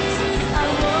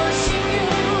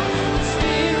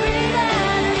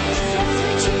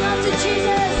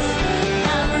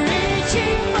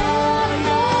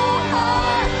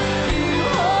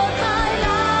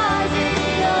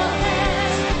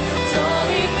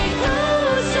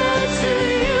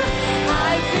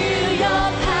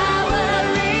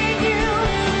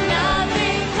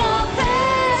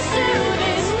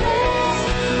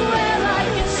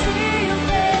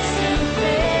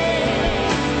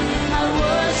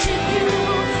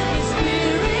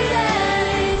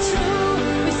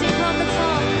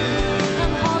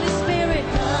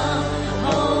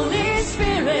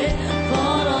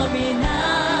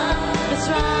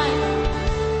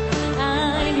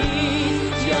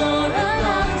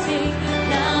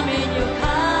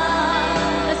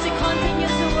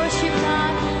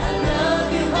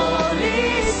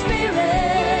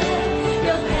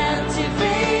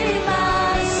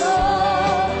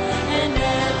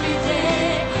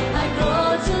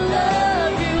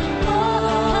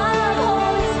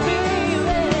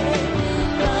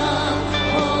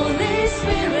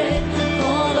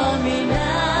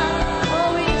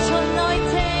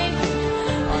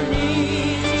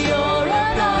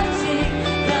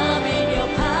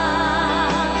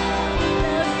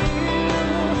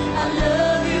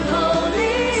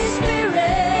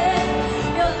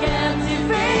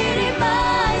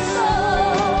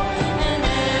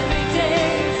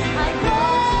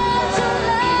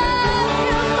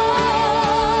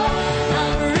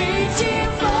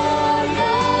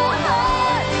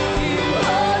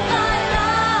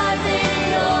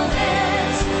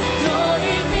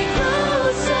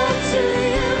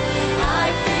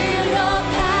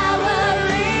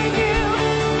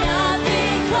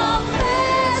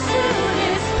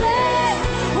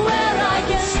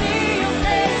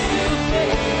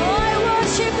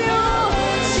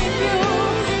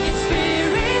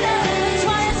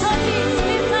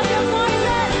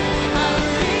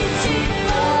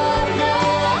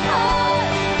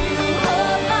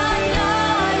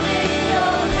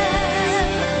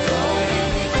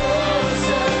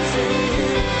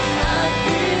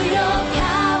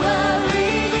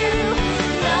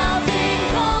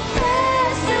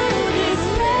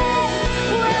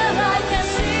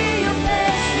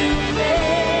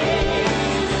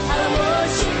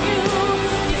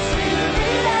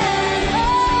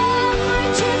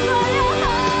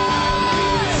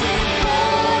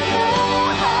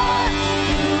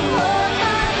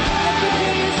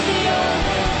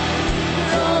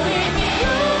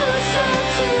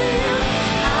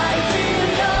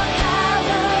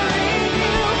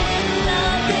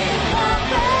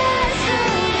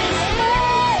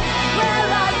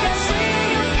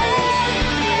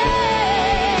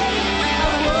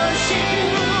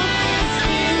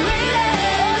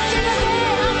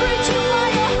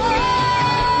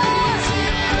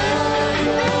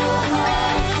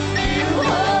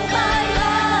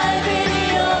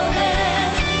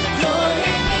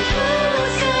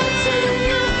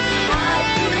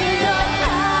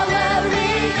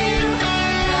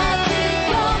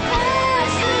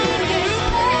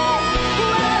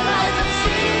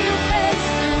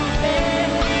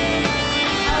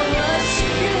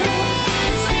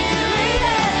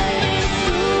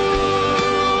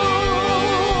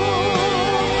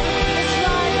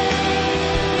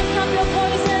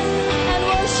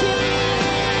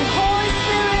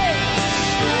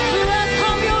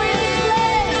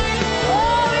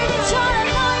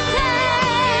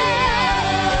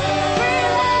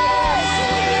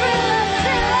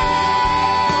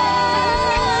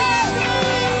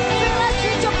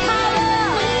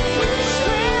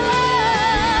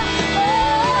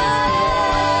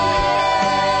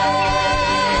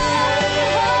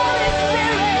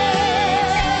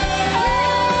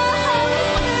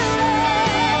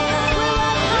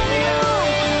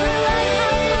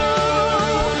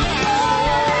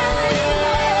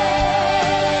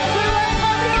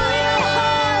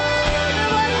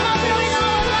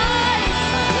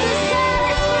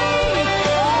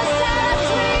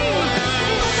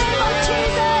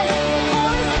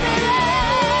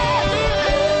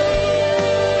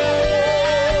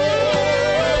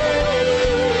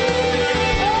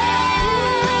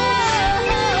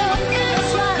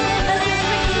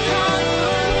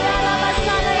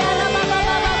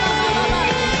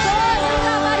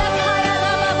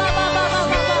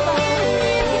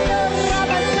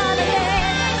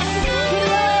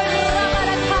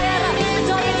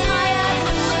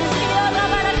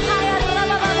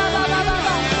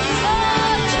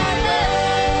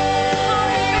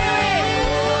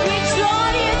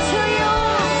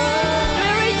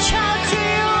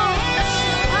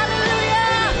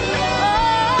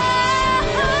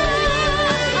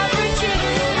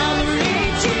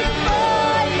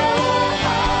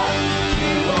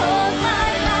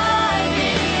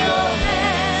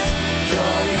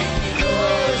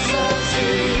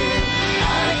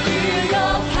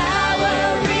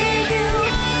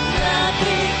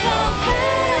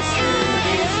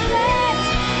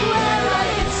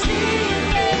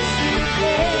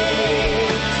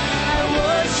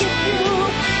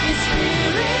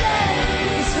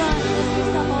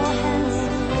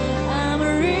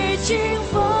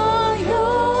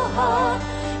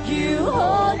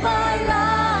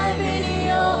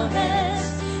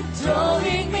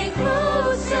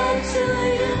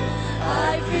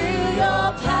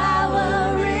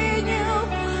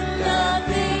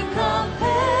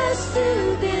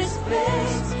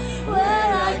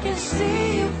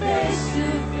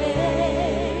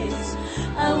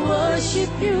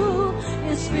 worship you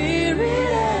in spirit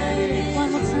and in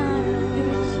one more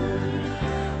time.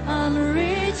 I'm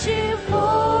reaching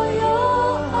for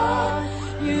your heart.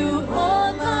 You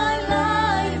hold my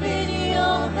life in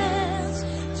your hands,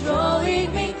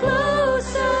 drawing me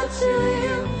closer to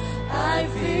you. I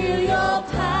feel your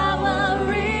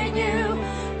power in you.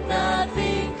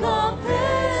 Nothing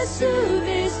compares to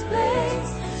this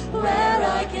place where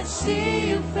I can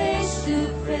see you face to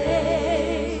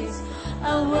face.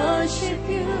 I worship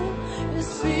you in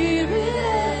spirit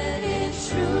and in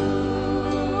truth.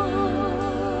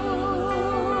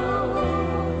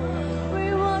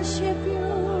 We worship you.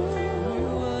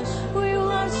 We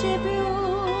worship you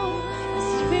in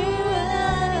spirit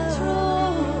and in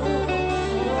truth.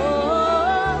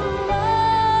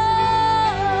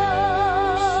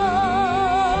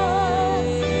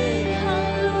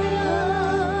 Hallelujah.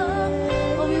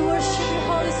 Oh, we worship you,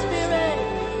 Holy Spirit.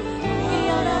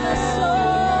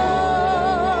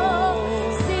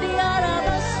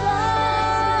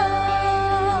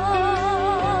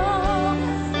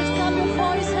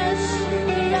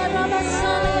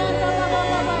 Lift up your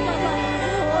voices.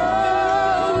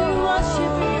 Oh, we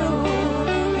worship you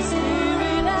in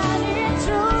spirit and in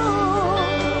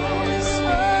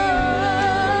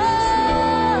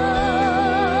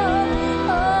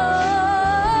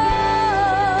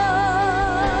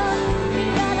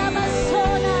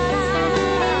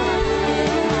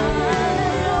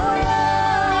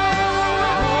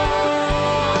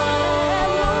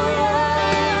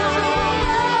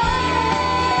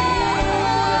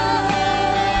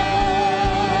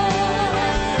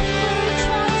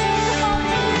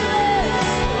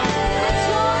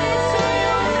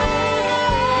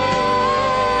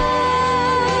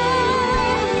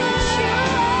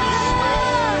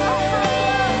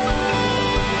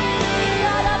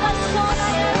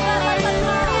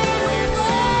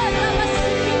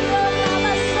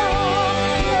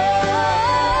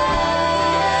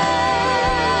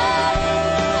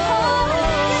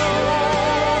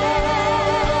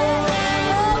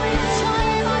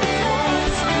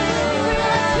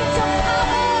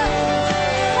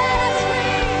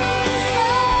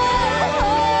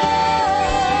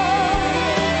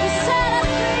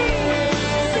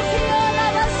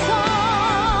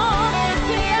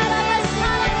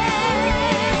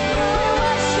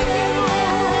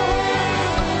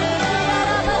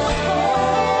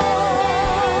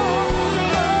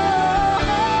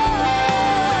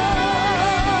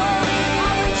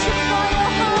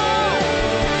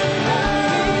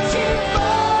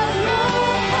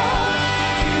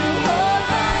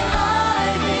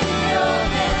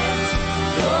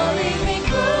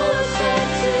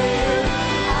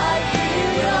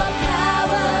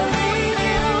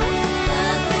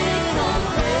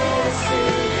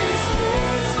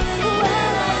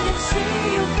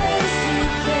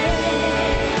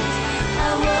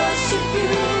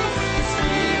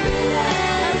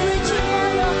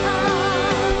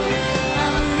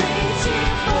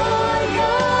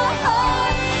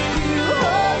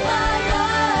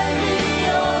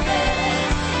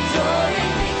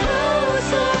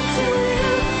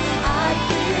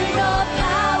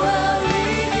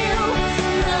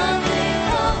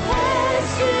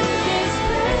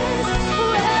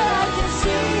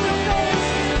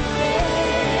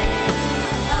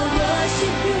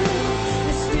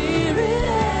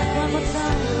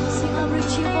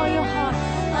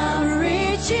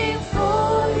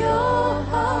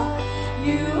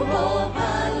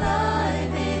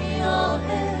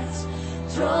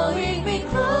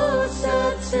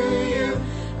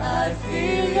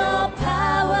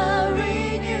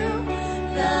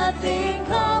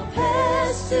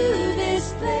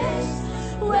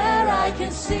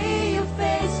can see you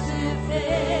face to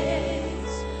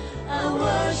face. I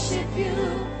worship you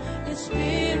in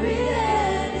spirit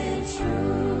and in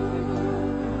truth.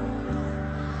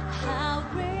 How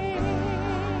great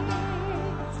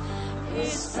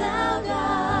is thou,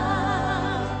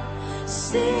 God?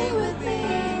 Sing with me.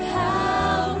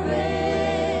 How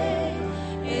great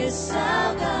is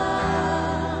thou,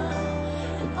 God?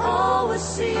 And all will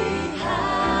see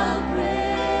how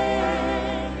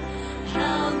great,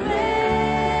 how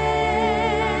great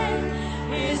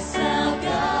is thou,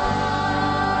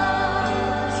 God.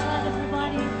 That's right,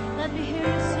 everybody. Let me hear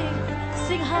you sing.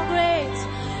 Sing how great,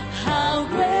 how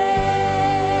great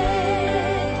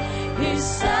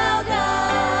is thou,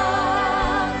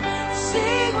 God.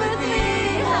 Sing with me,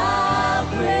 how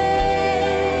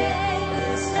great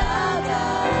is thou,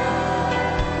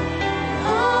 God.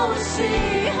 Oh,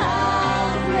 see how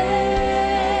great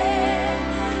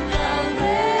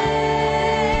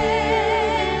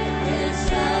is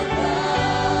thou,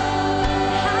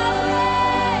 God. How great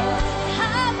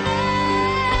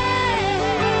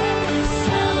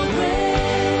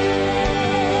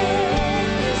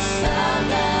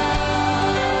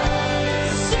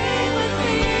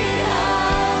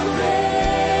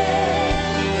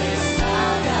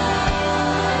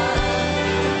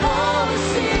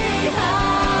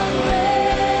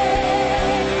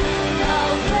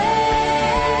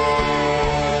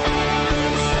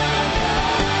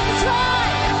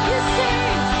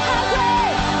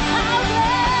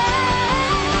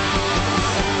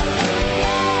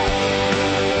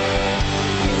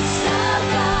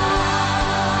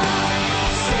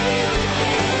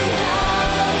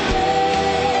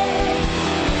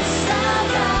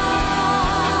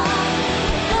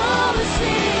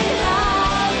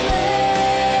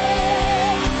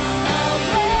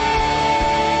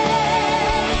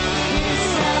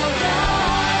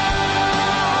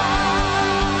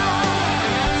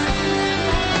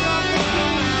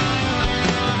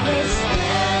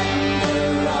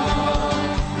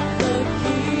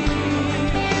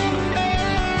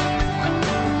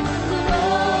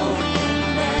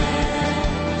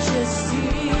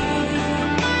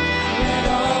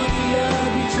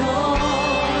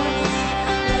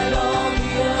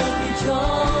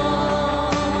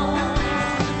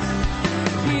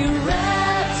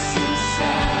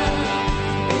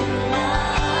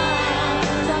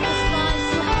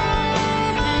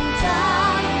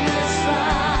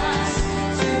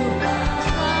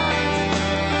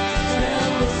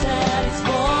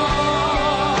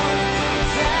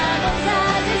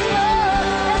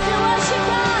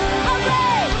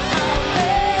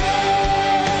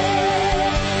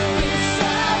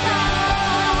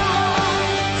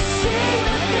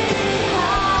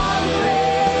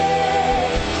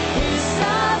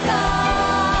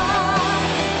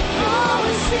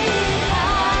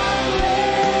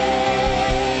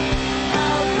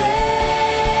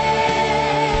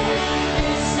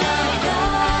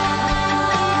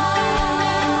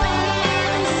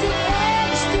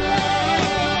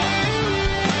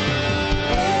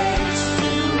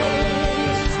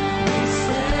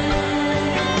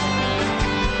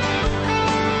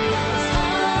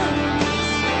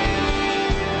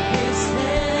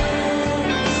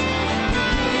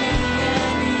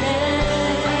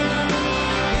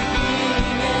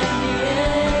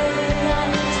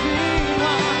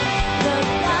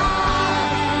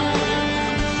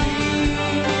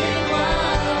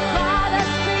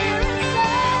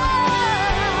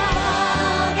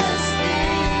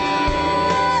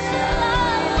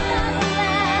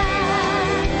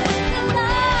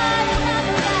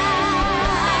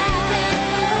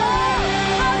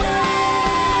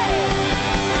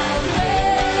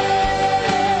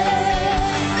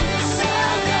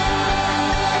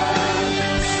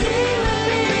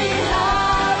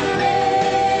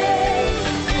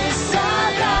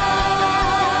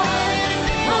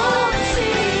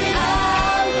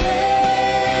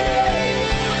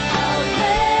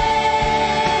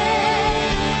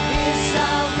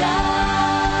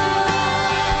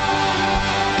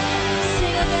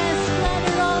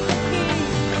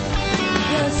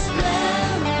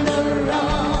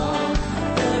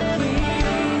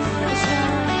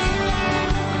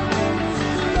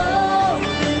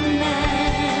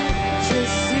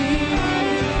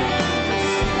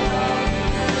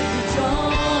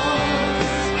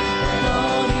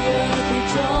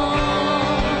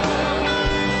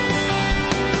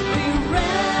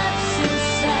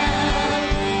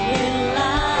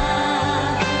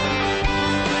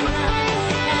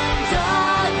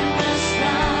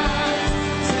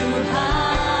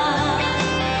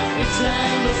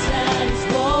time is at its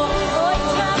goal. Oh,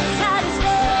 time is at its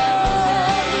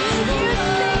goal. You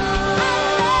sing,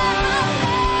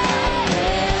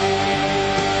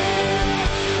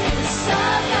 it's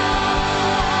our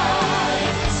God.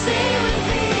 Sing with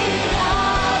me,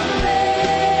 hallelujah.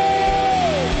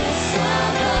 It's our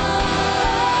God.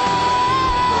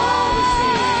 Oh, we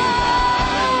sing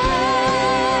hallelujah.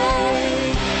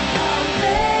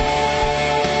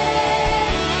 Hallelujah.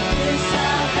 It's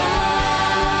our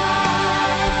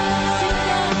God. Sing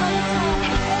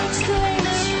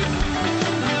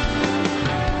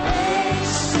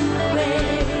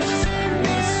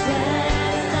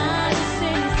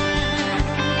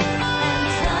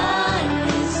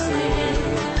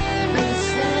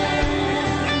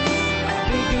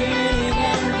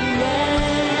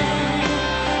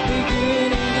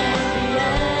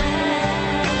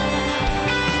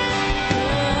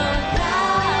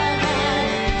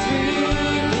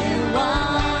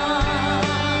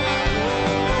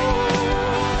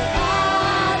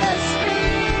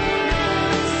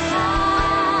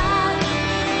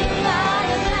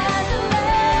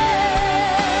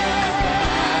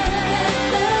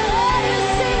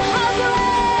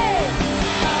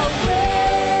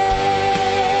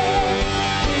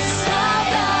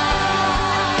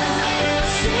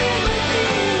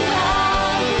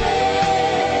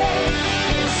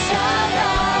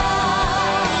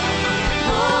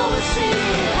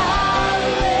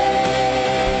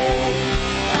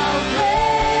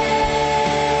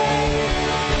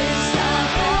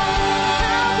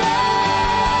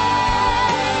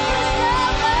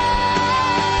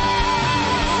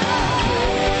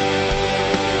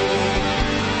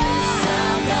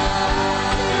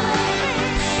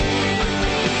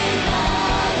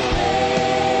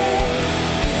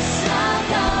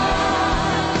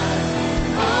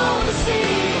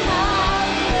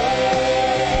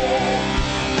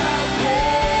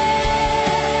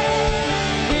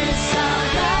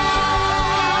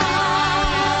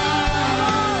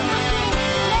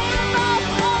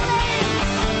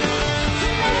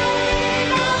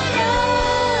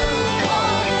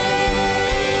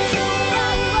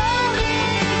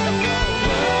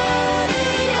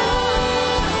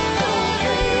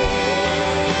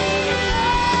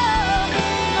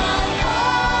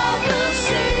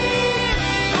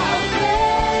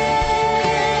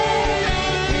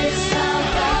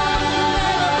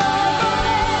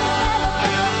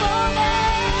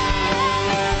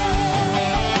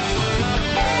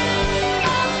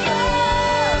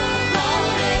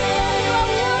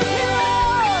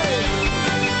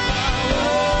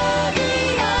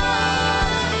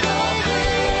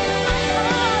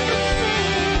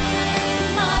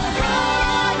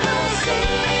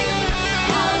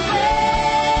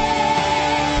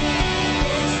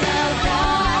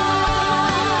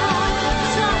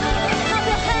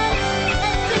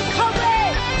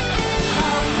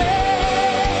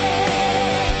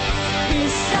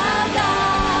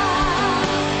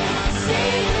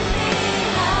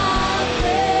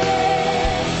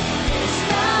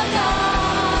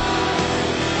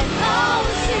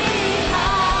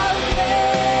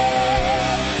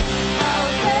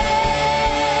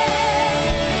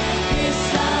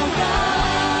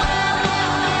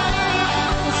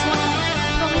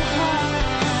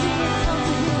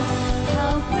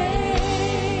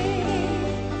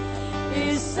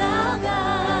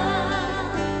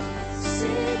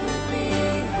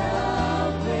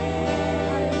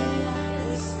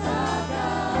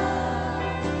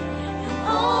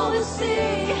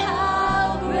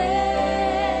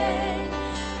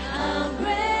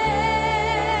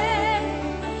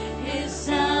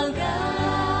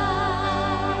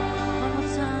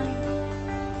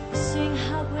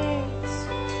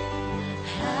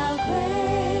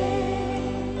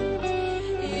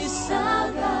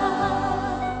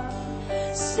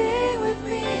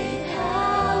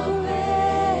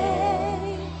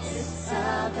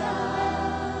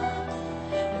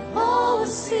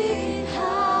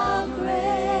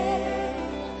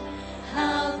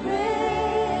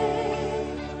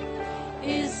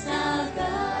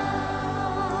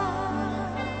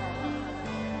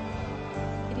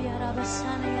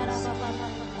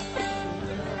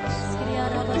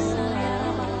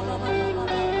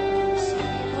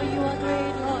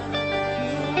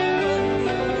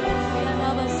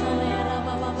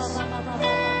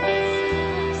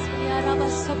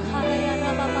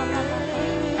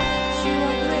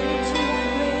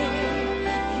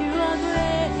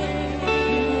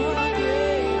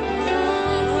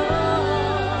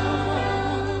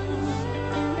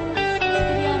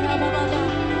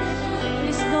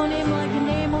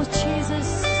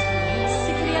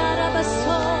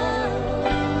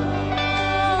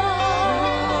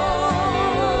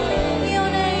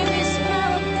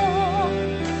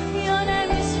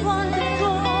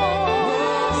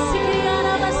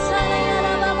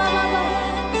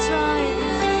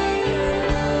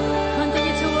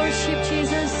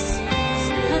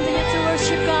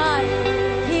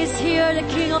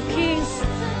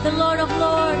the Lord of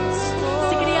Lords.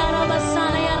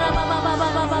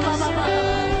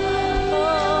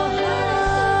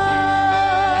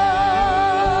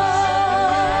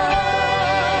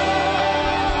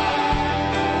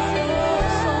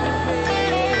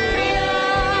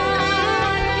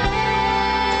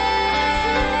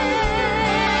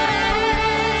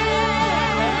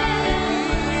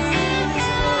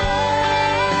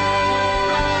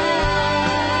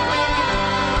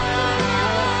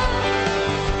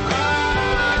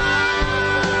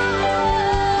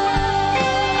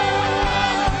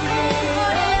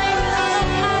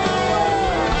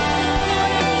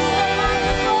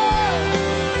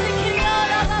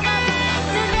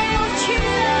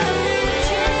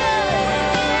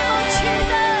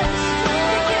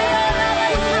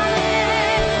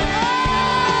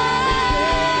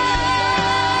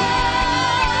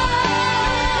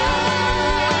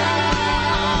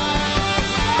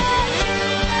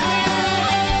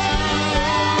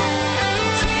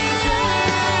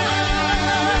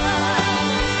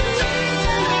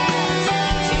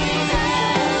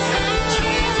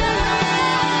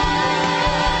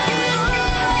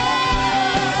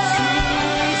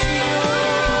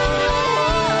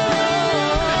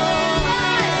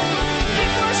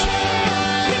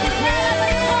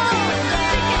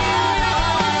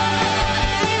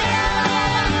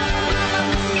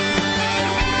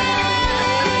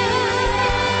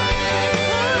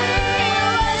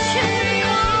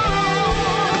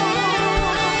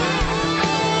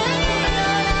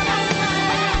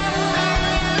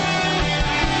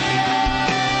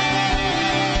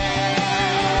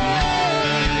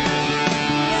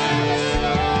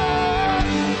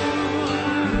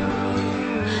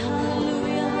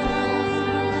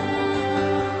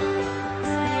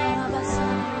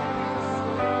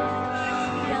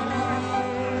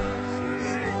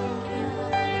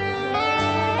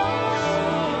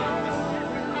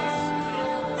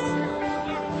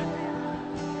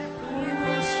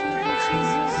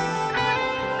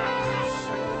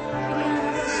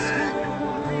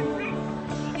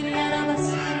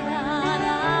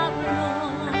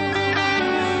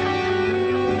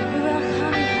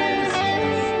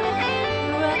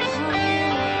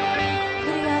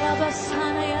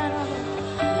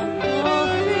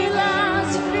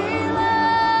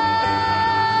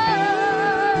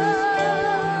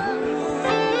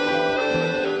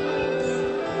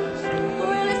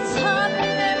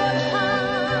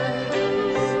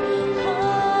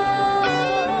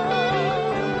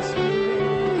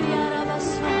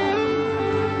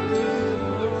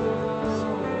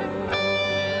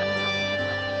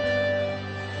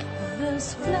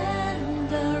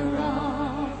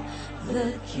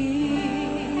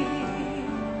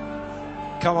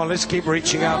 Come on, let's keep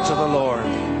reaching out to the Lord.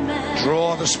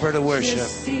 Draw the spirit of worship.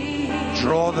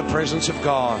 Draw the presence of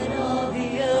God.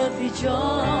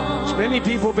 There's many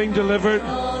people being delivered.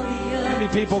 Many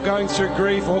people going through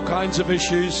grief, all kinds of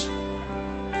issues.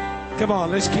 Come on,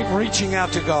 let's keep reaching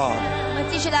out to God.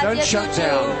 Don't shut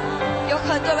down. 有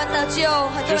很多人得救，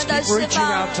很多 Just 人得 keep 释 reaching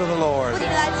放， out to the Lord. 不停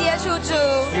地来接触主。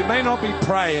 You may not be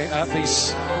praying, be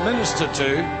ministered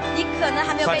to, 你可能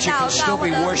还没有被 But you 祷 can still 告或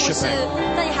be 者服侍 worshiping.，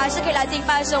但你还是可以来敬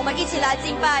拜神。我们一起来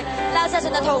敬拜，拉下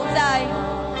神的同在。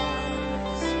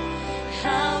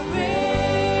 How great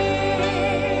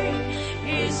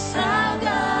is our God?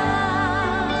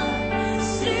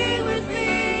 Sing with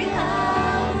me.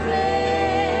 How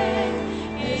great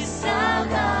is our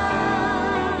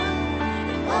God?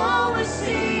 Always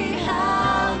sing.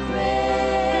 How great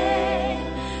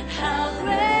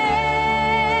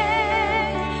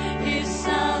is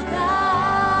our God?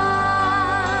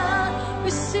 We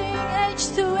sing age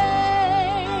to age.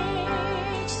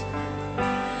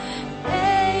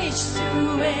 Age to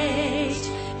age,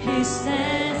 He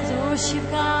stands to worship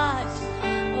God.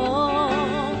 Oh,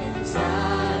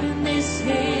 time is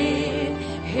in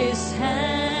His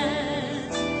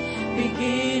hands,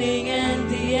 beginning and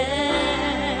the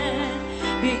end,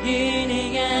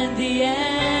 beginning and the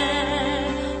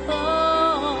end.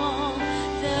 Oh,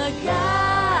 the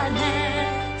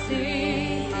Godhead,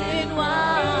 three in one.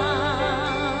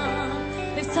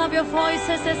 Lift up your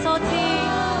voices, let's all sing.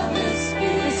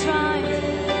 That's right.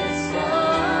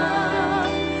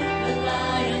 The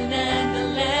lion and the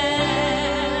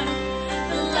lamb,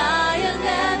 the lion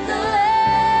and the lamb.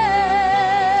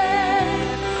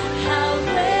 How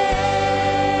great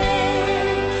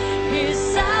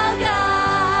is our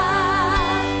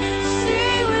God?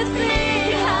 Sing with me.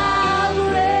 How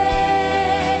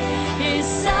great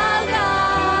is our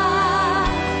God?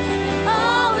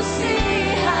 Oh,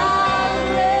 sing how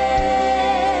great.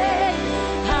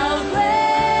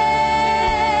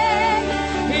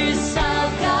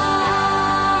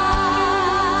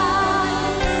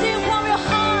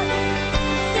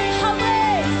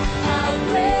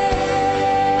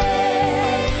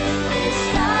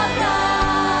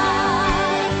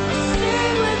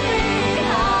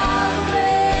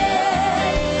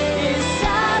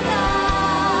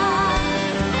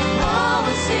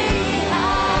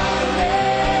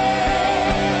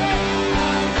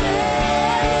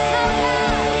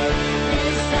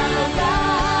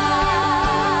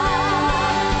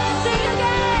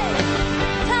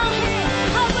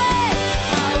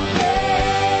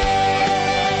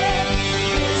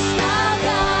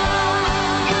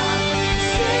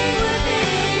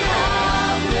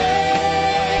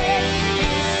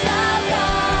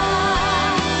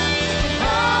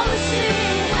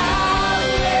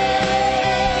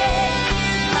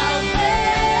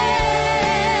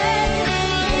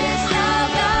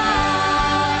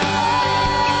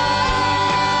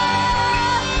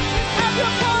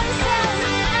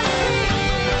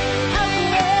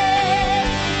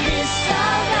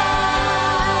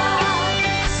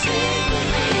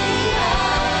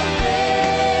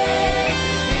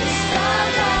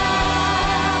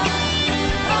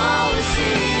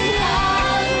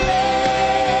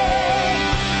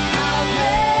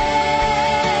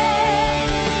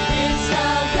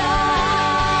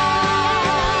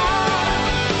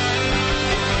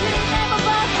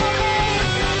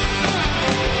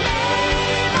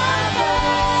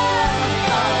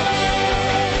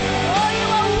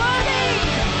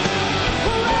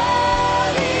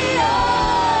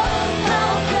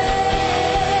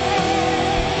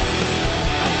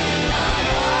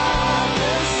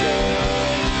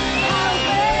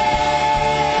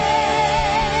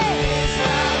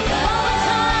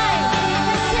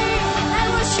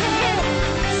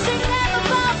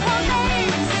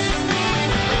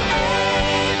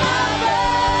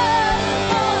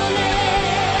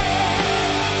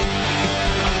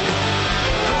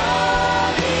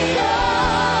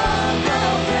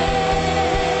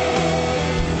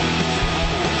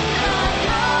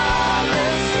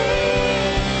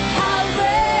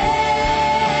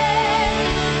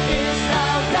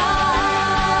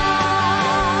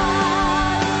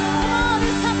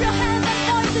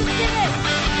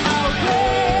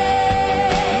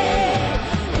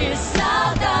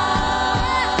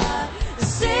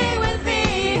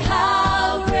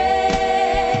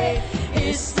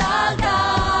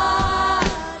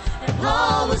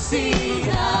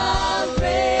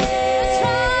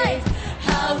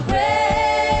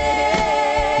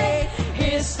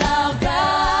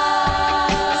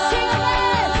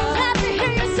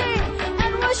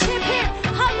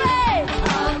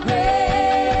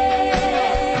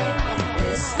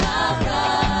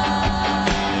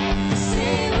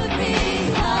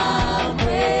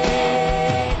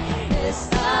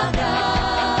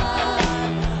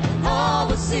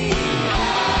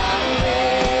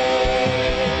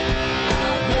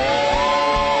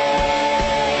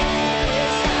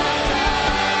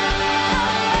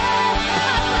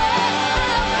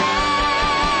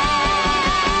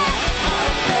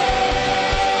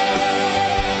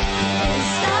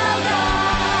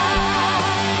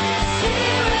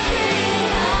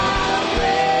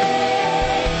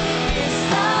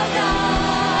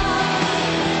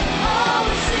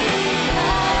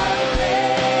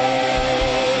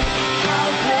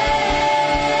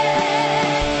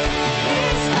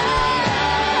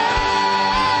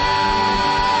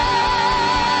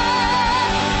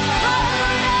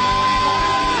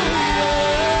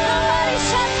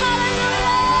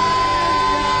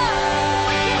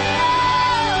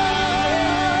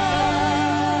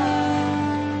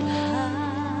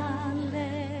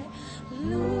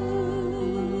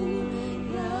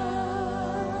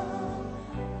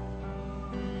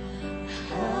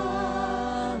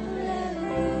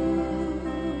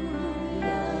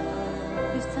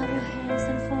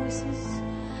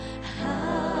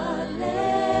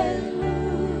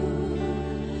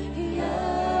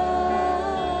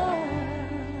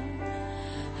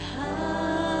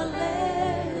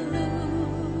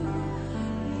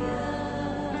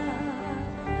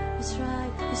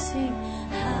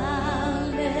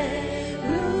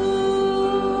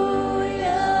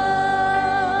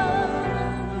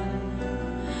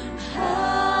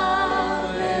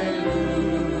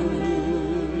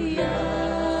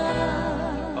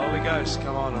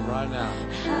 right now.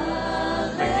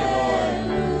 Thank you, Lord.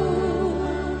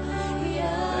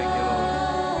 Thank you,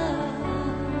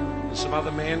 Lord. Some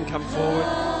other men come forward.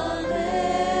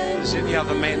 Does any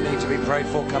other men need to be prayed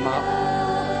for? Come up.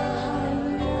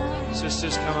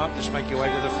 Sisters, come up. Just make your way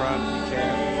to the front if you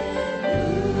can.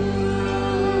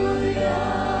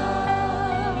 Hallelujah.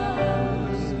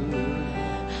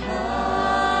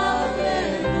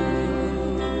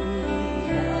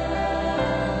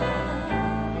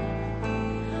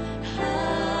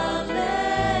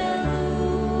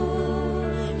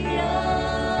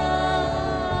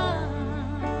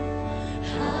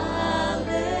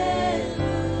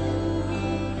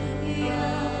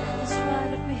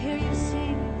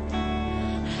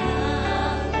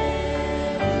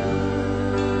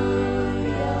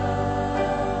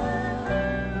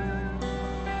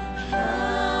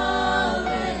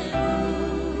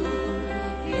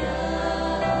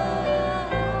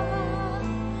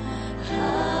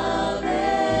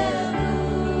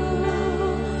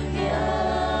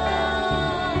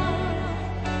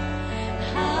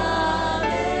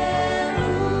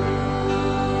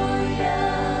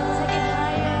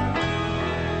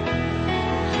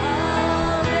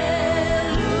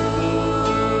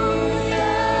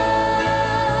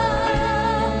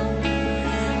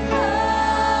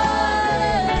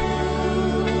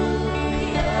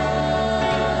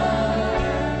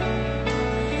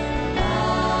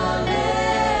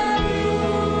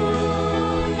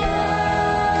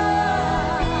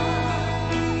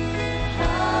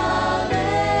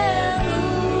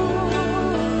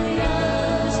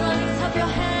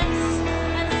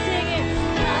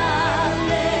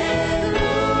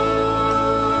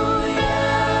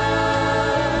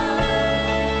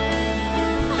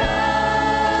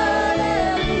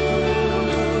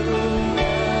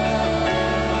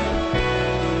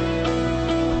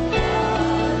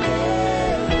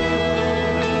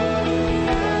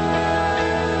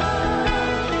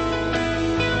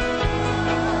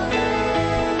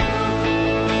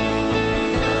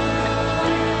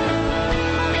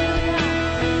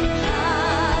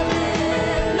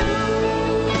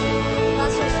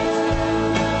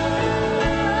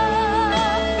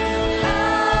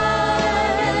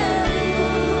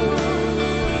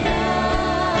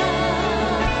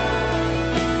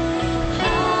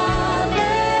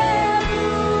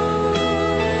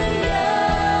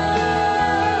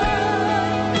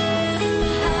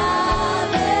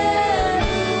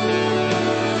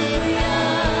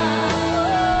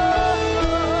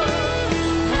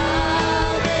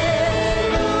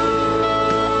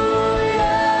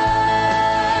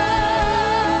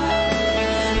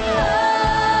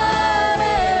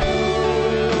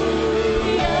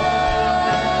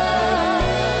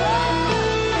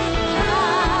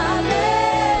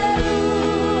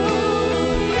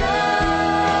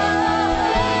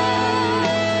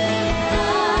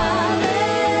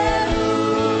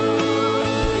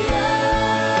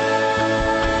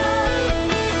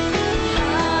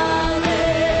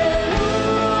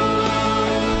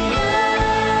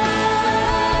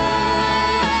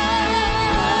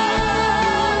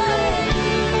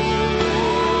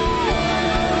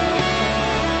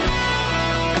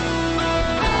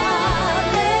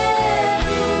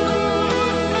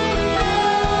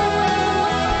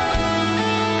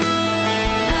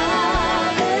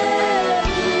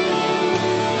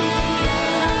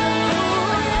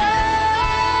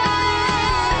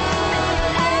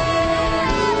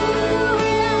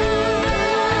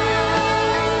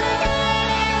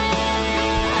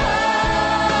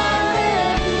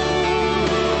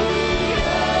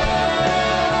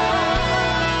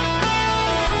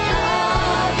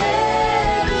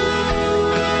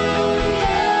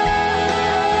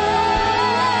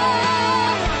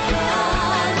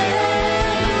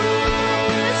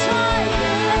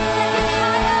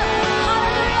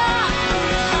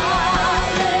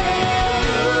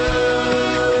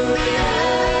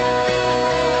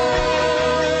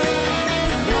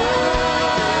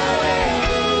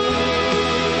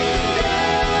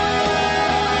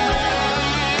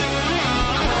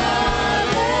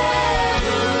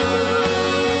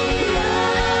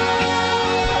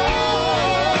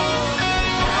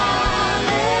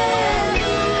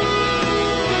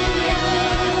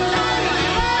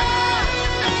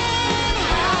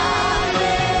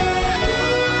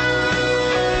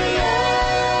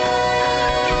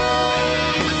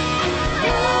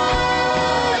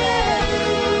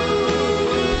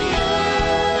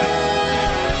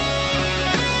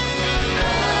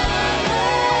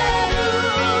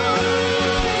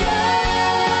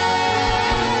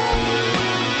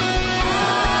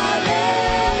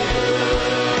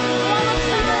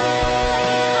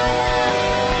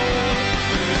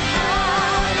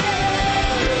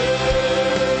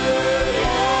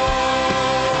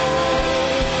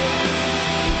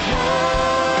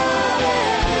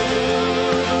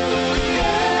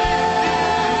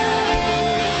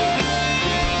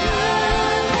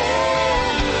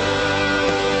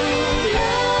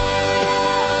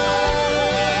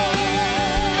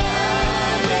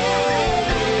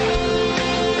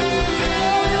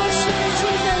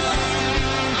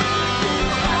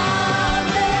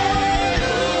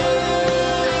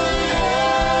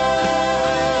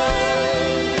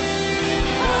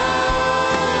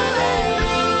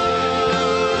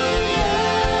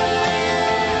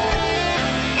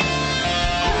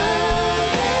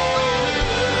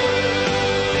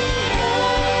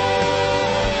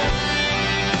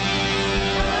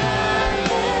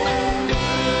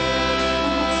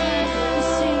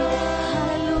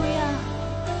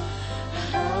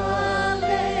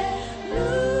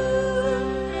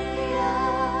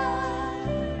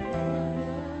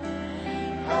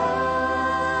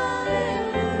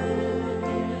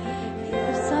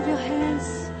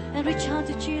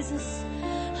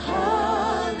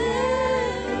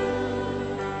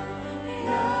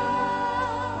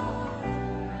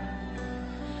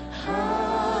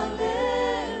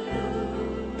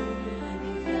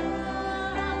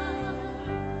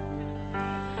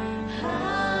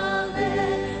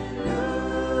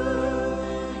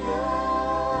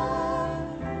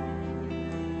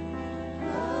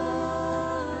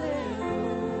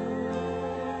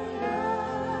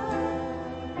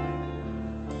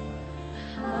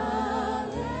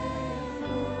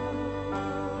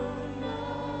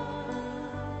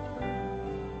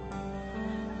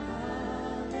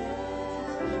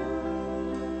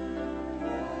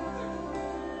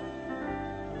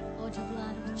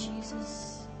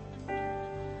 Jesus.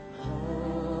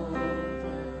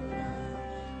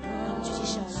 让我们举起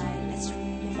手来 ，Let's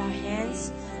move our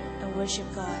hands and worship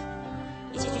God。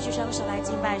一起举起双手来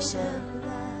敬拜神。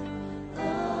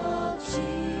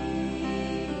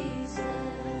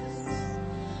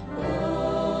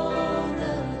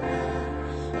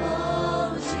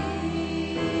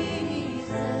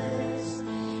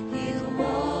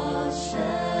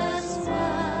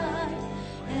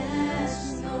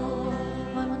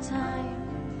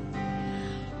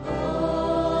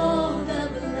 Oh, the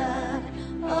blood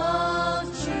of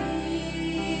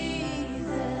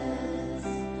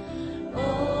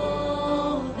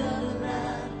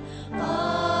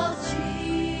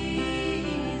Jesus.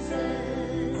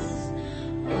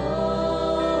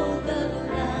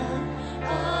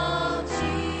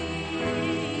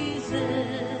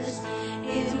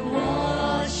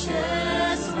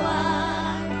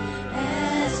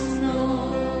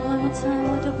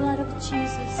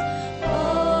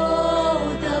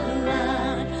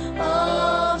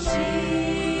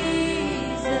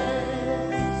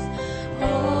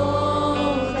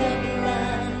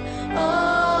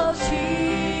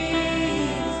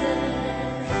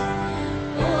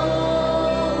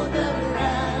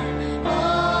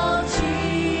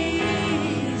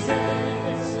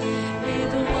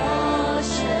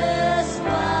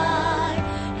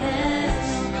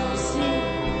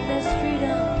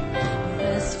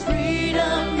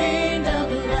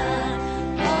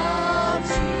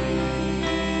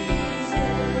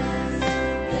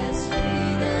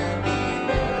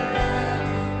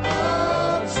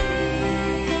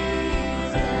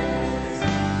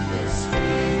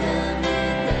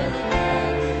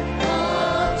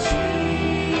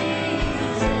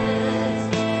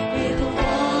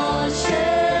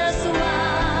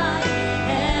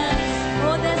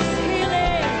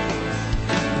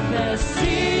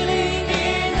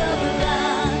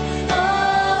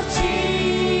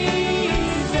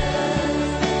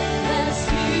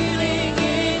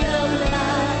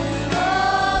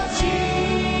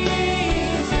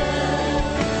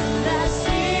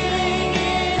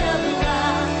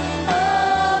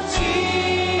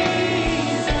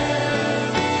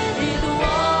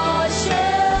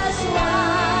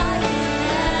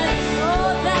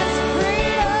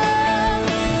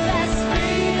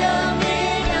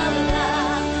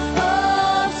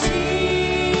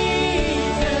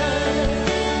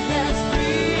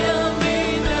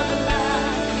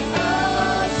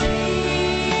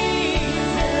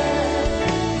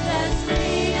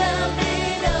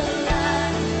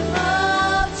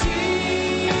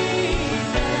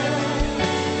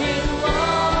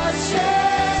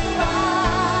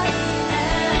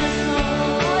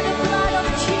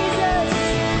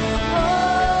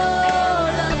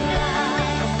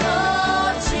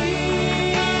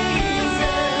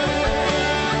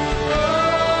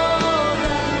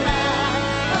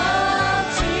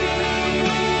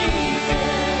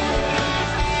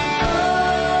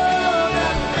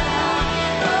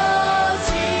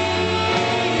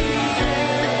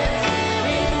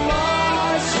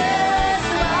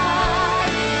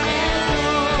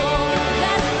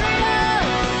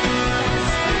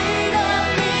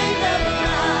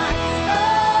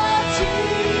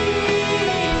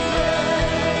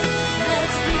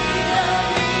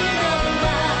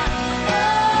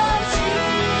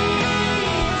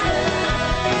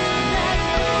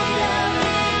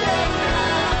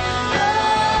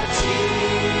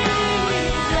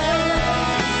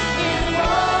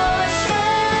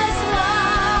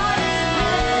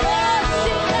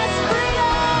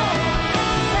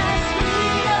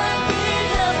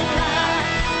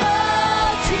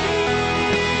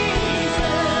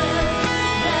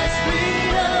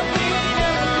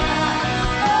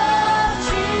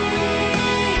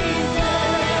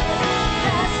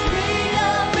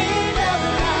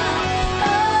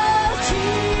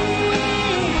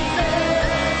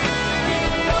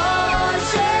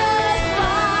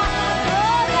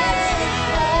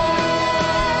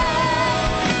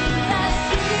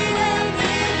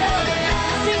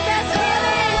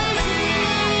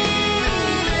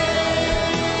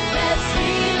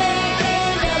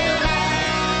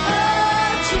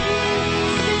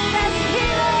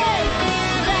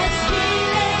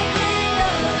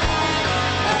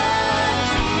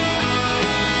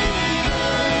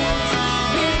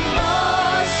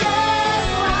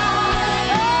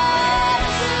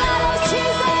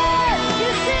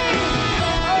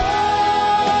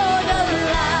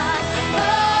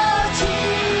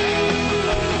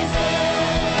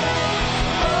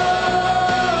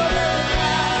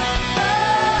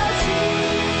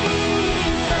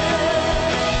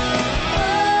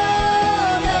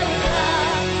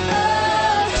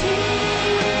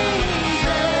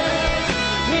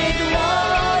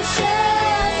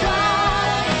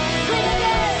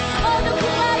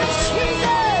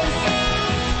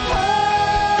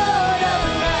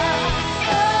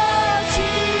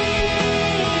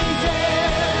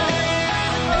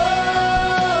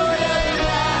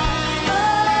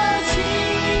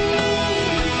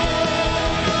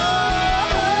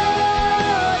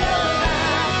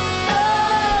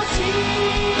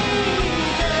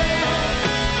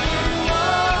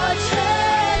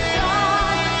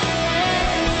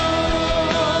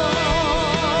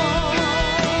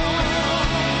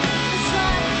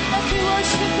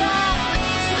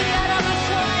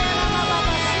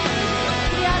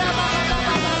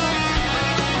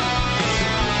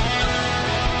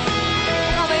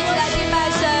 让我们一起来敬拜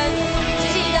神，举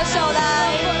起你的手来，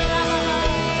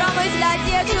让我们一起来接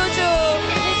触主，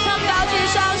高举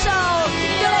双手，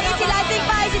对了，一起来敬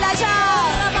拜，一起来唱。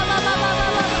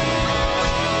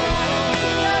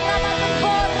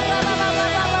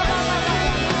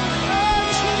Oh,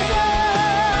 Jesus,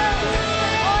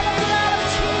 all the blood of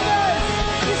Jesus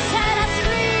is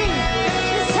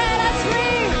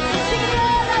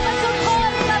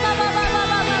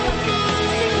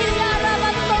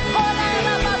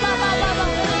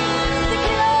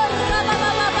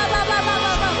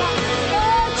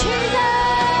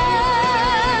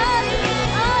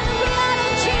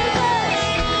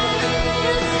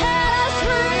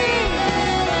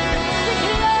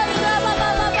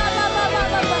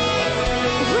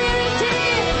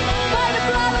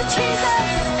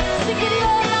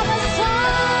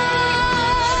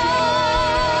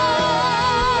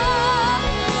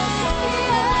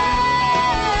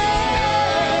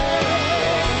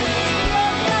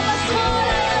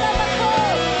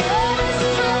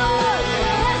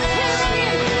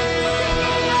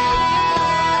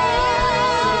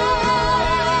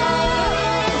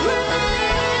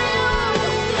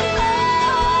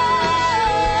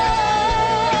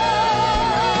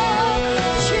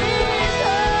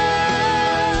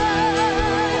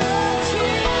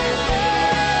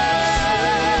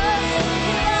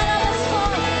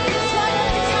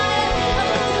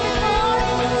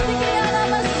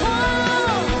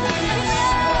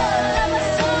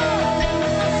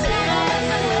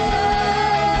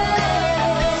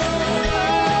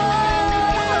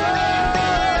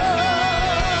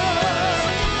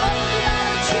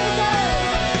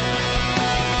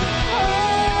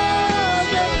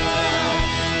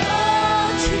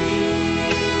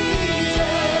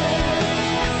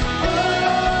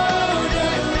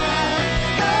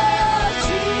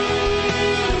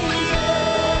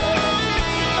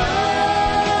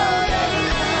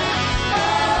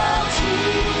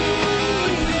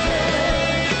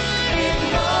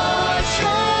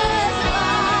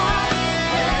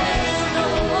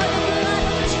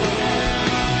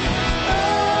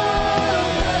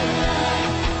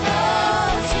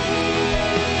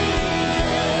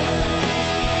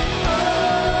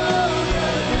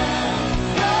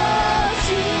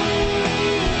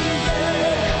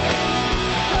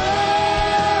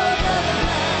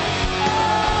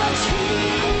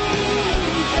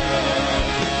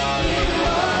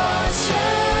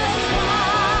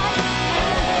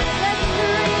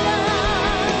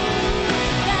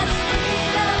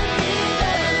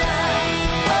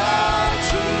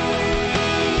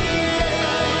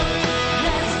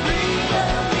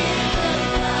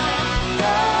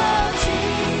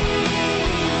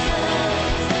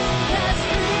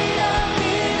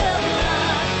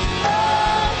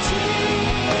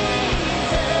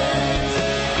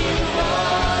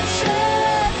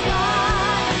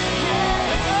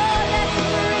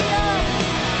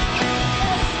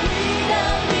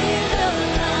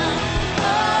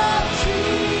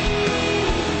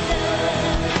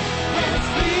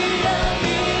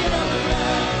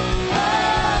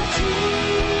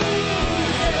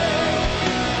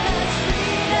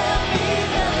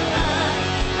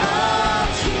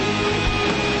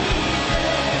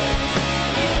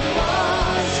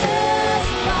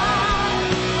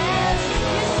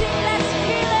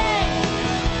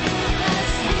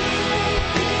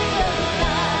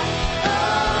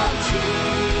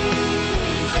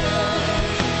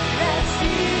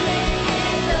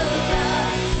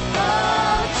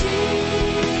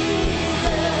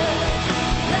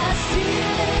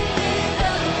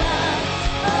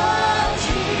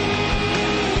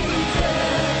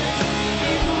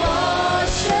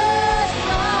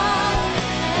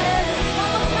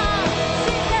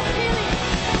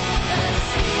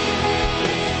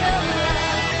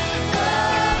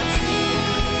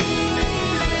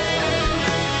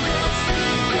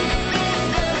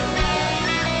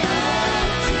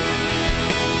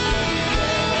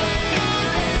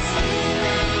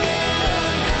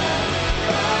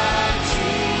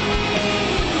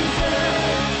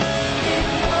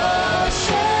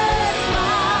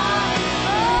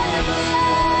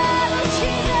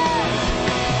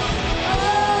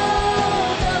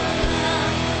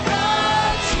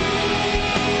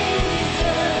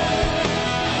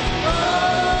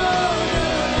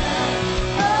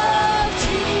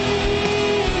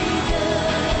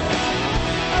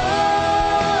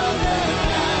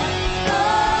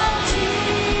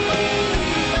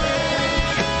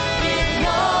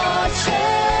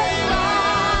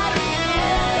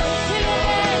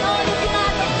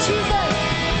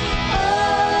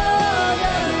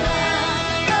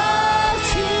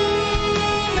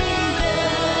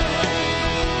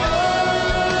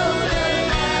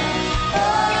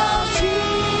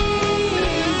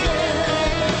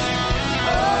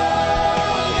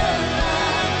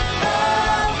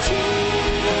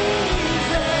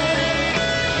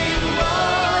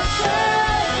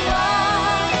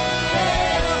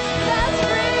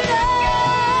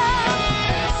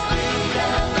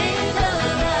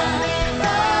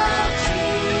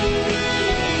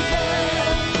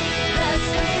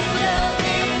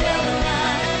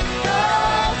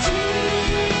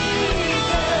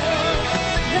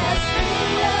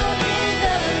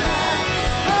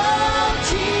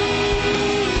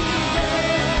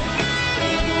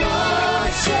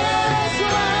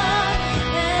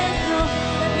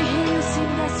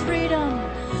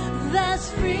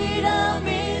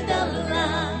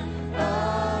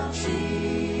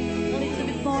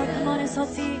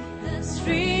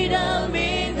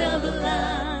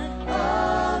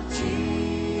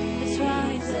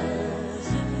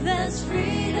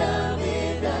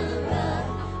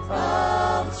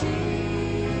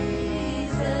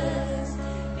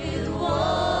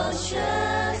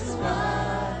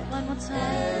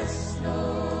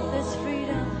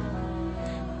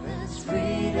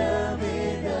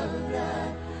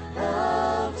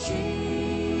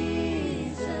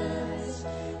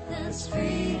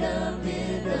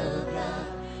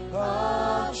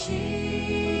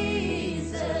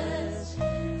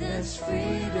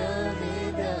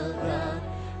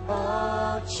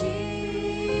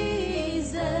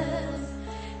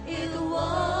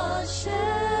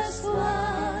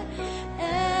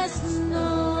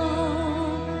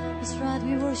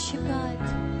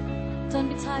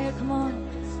higher. Come on.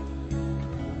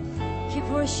 Keep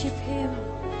worship Him.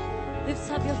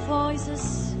 Lift up your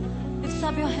voices. Lift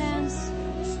up your hands.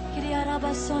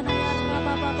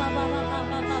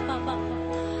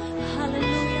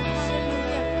 Hallelujah. Hallelujah.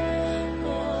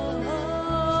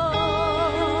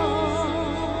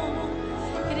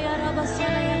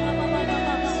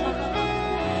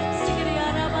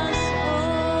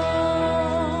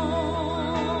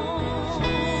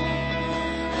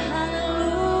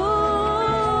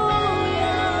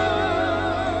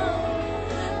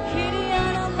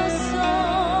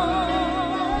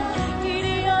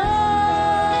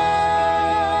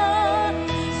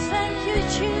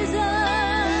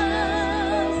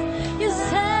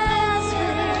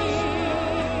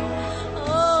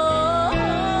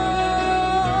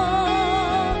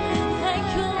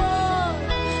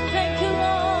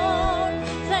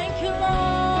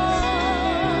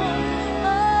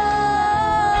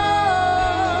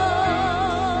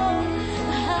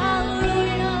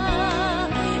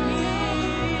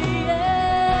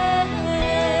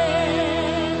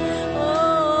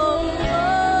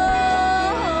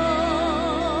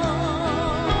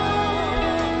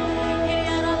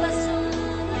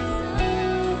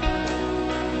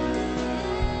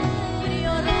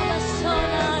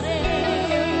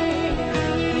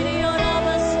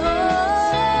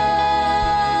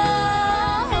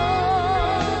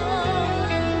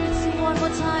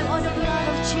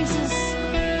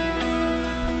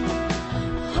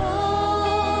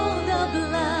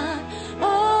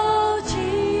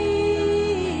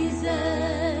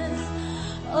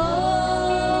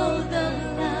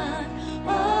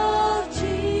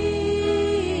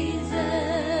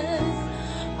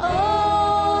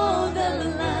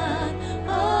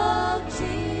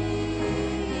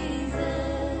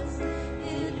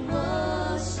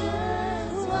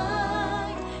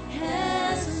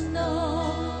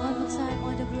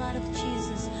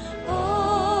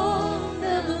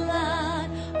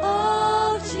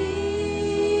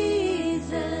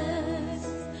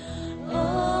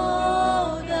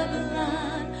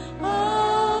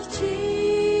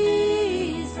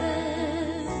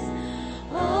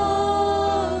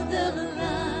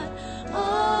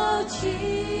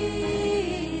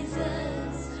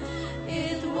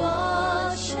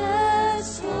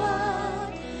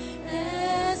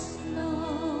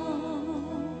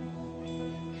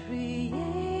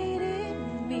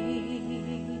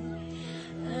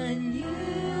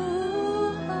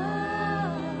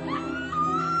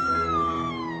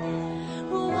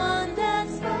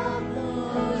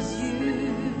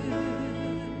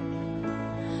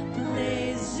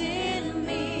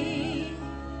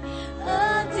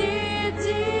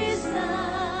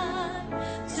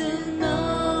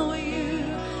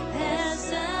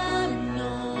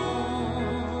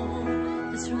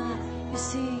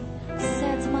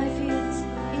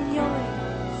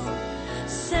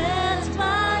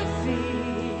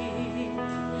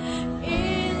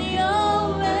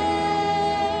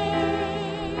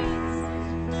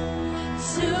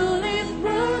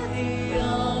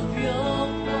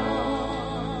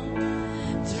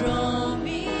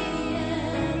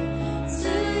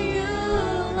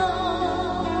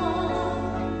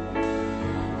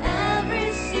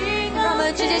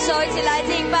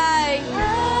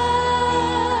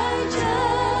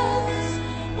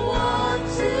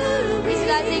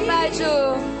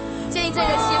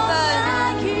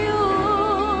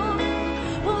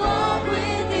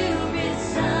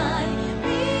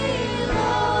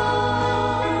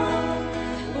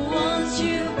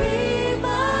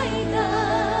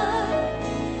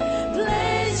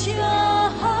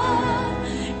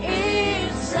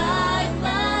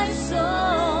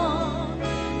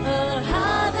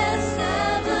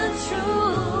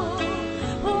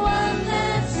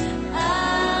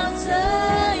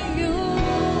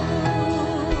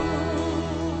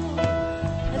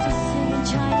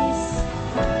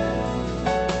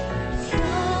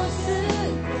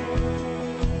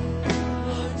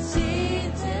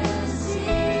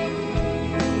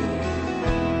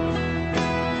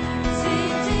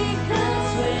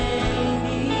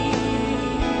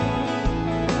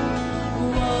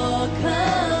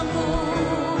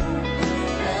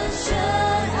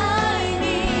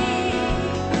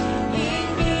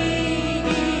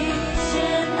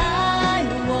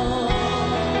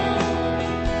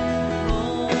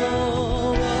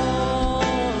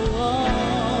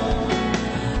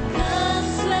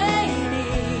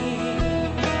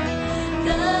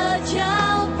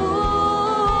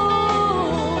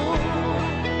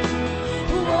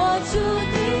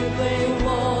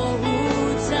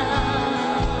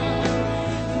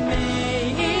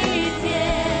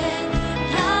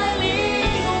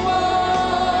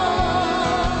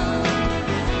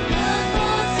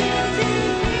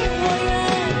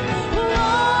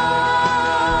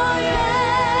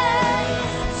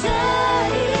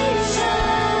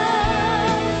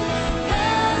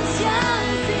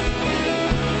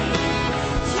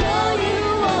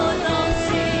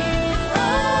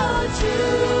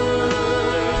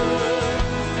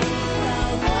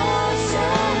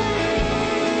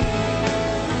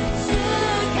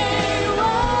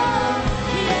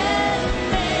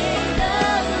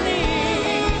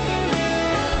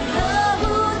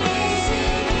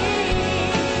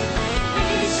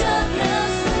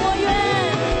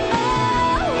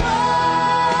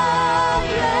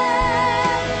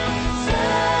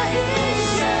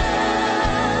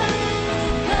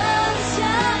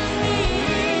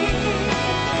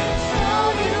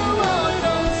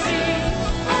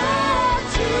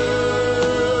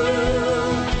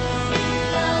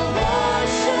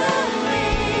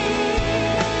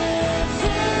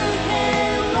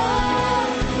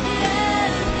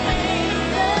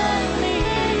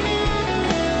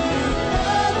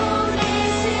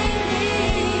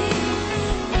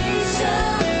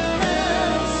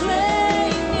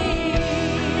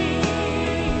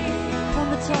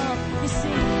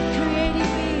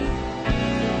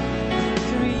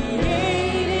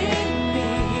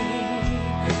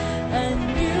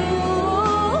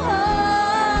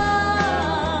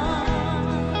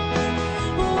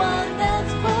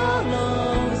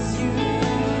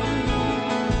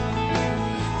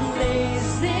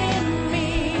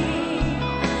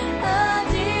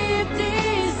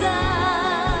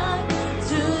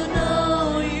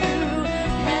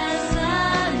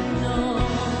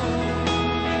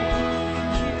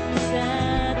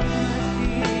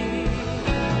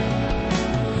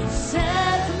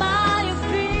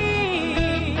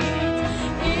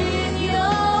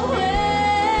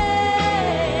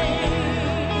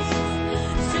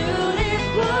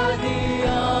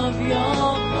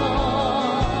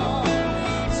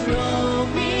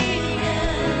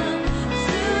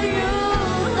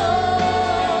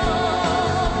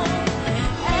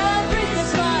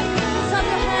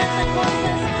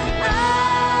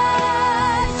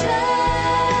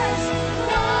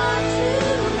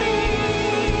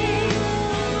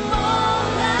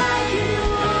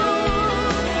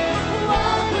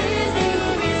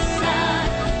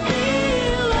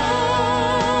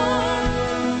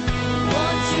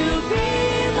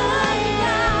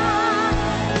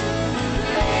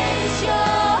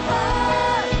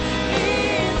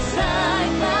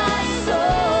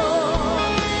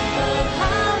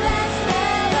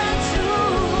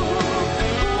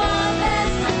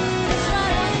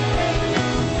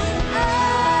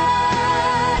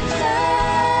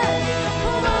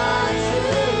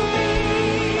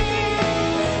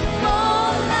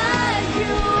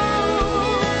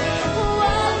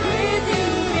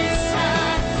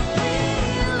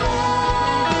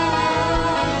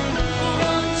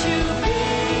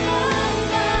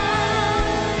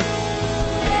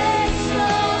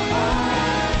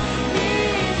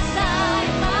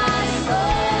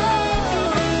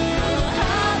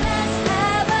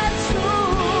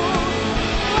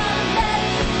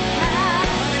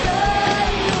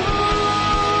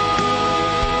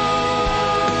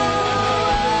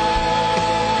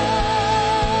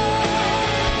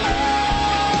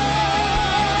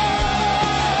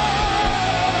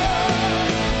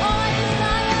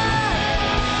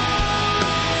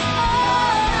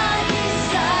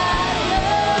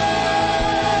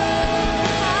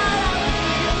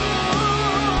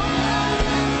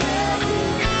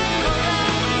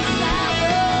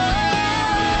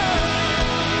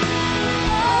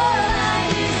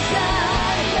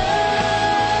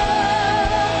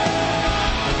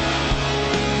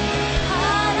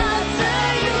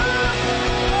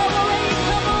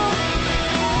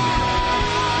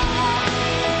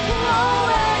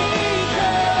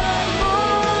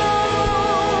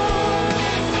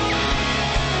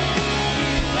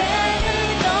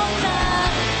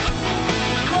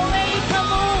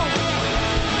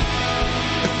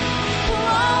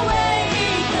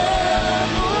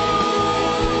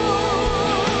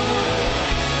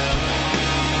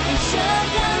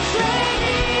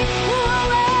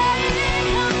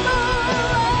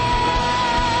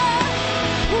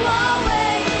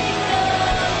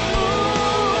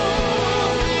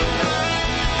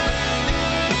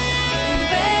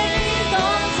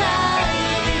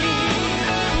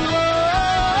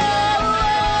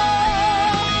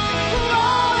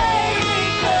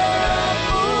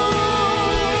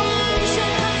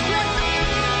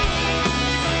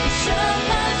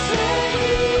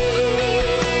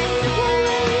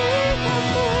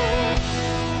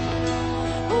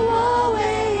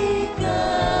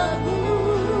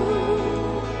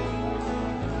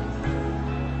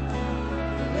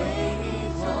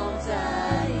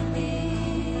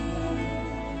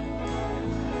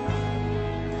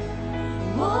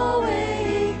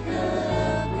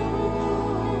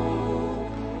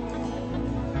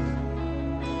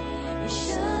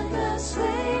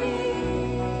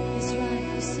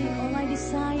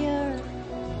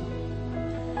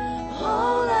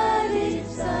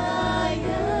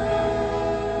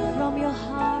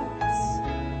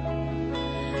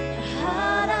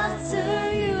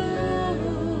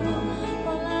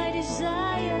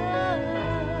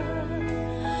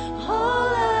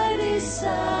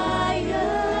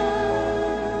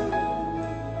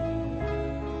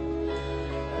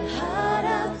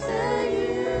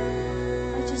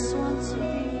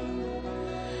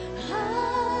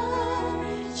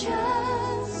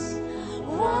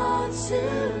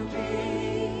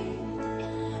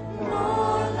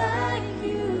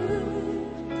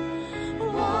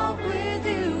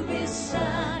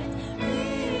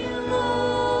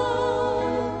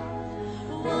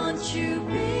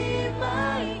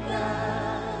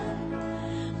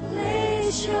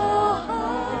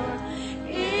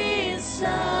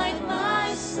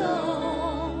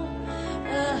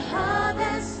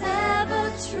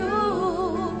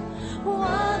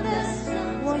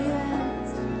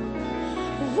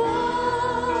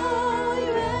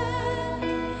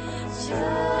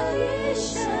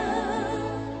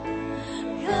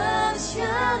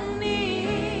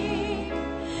 命，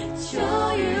就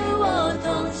与我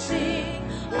同行。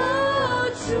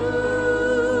主，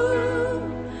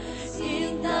引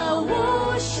导我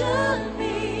生命，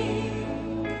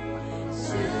赐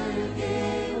给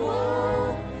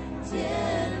我甜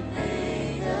美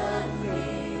的你，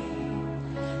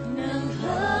能合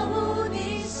乎你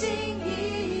心意，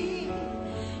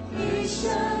一生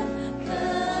跟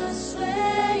随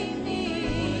你。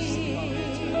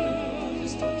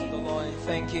 Just talk to the Lord and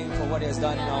thank Him for what He has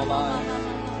done in our life.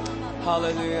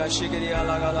 Hallelujah. Shigiri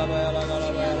ala galabaya ala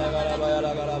galabaya ala galabaya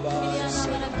ala galabaya.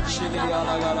 Shigiri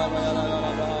ala galabaya ala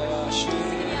galabaya.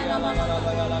 Shigiri ala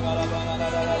galabaya ala galabaya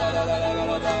ala galabaya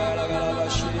ala galabaya.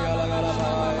 Shigiri ala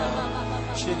galabaya.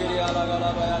 Shigiri ala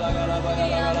galabaya ala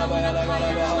galabaya ala galabaya ala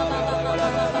galabaya ala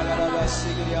galabaya ala galabaya.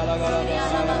 Shigiri ala galabaya.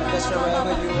 Just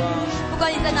wherever you are. 不管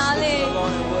你在哪里，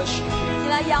 Lord, we worship you. 你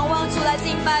来仰望主，来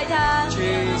敬拜他。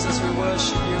 Jesus, we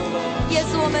worship you, Lord. 耶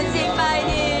稣，我们敬拜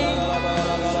你。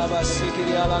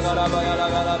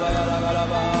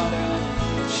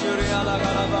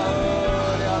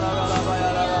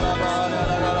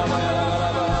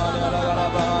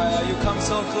 You come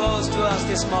so close to us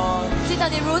this morning. 现在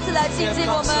你如此来亲 You 近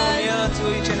have 我 come so 们， near to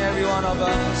each and every one of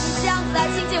us. 这样子来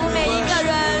亲近我们每一个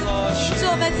人。主，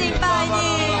我们敬拜你。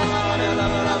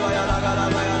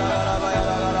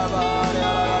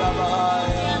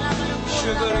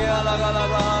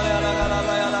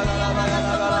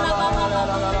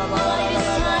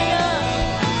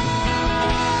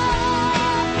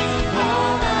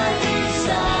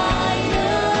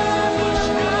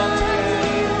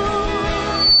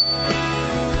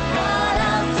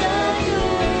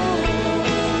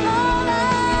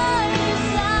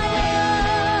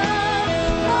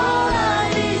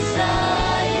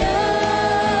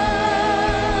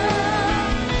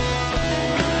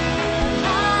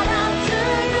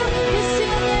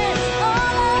 Sing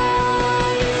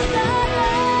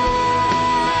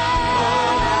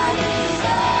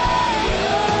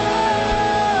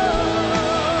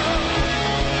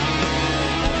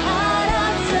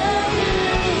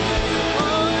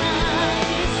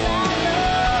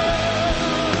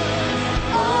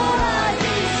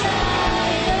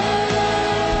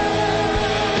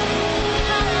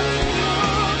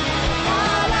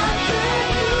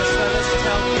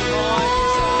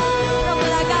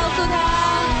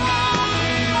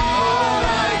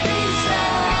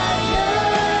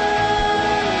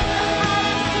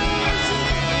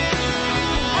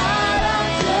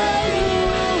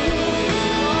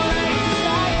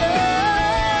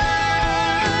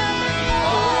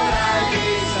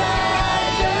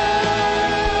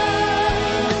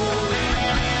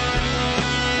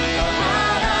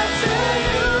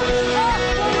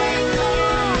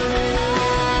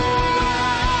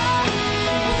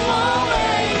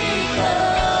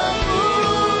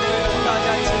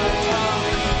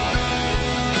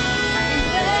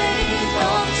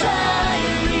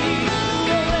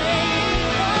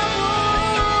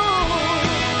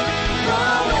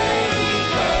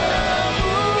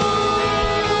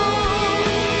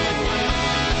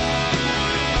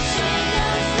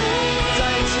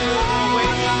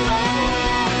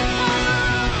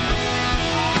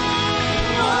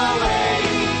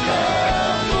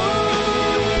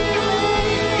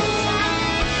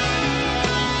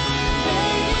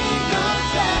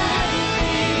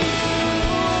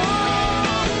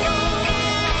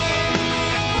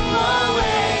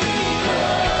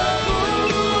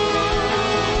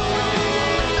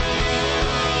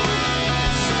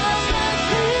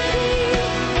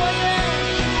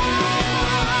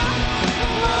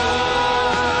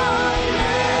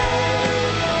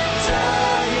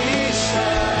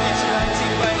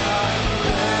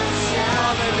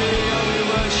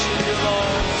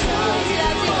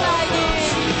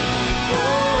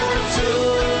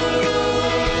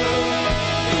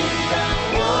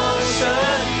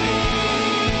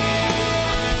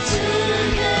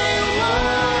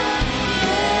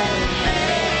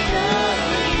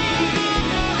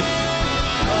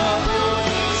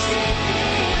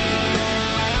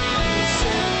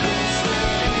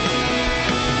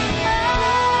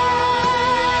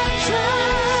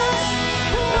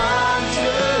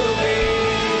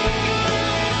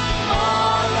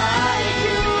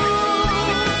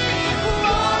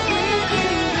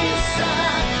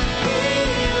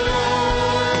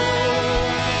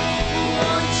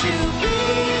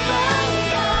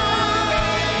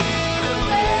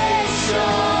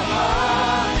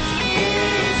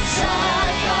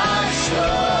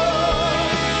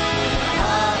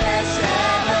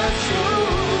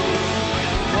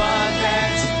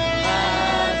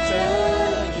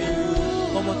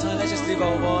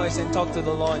talk to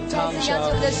the Lord in 再 tongues. 次用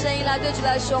主的声音来对主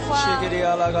来说话。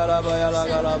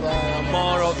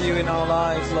 More of you in our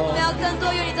life, 我 Lord. 们要更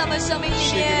多有你在我们生命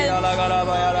里面。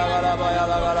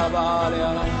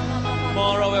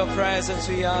 More of your presence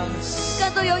we ask.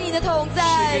 更多有你的同在。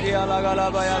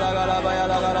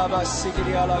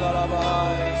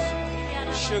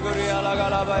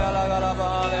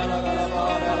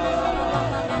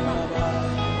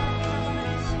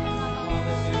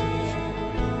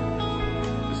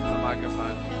 This is the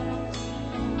microphone.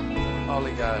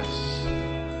 Holy Ghost.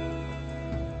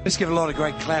 Let's give a lot of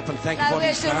great clap and thank you 来 for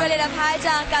为 this 主热烈 time. 的拍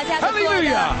掌，感谢他所做的。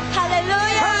 Hallelujah 哈利路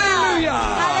亚！ Hallelujah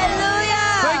哈利路亚！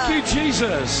 Thank you,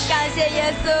 Jesus. 感谢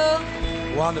耶稣，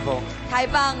 Wonderful. 太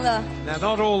棒了！ Now,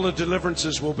 not all the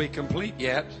deliverances will be complete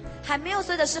yet, 还没有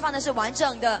所有的释放的是完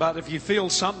整的， but if you feel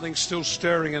something still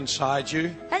stirring inside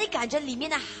you, 但你感觉里面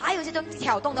呢还有一些东西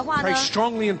挑动的话 pray 呢，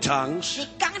 strongly in tongues 你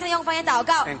刚才用方言祷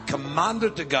告， and command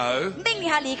it to go 命令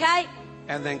他离开，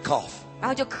 and then cough. 然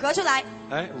后就咳出来，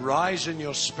 Okay? Rise in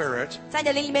your spirit 在你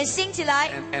的灵里面兴起来，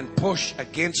 and push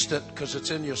against it because it's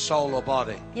in your soul or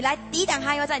body. 你来抵挡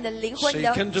它，要在你的灵 So 魂、你 you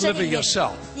的 can 生 deliver 命里面，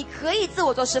 yourself. 你可以自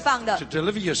我做释放的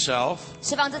To。deliver yourself,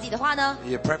 释放自己的话呢，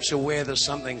 you're perhaps aware that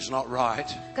something's not right.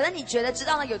 可能你觉得知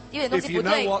道呢有点东 If 西 you 不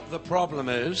know 对， what the problem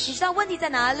你 is, 知道问题在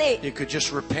哪里， you could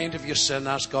just repent of your sin,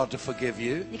 ask God to forgive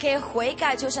you. 你可以悔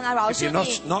改求神来饶 If 恕 you're not,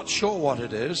 你。 not sure what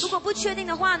it is, 如果不确定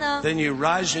的话呢， then you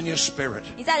rise in your spirit.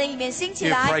 你在灵里面兴起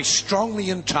You 来， pray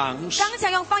strongly in tongues 刚强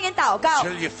用方言祷告，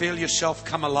 till you feel yourself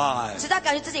come alive. 直到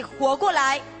感觉自己活过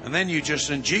来。 And then you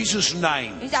just, in Jesus'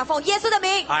 name, 你讲奉耶稣的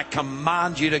名， I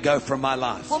command you to go from my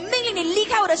life. 我命令你离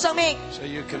开我的生命。 So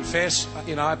you confess,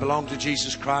 I belong to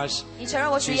Jesus Christ. 你承认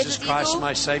我属耶稣 Jesus 基 Christ, 督，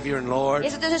 my Savior and 耶 Lord.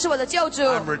 稣就是我的救主，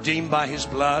 I'm redeemed by His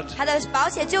blood 他的宝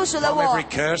血救赎了 from 我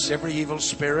every，curse, every evil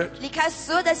spirit, 离开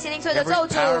所有的邪灵，所有的 every 咒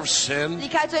power of 诅， sin. 离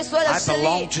开所有的 I 势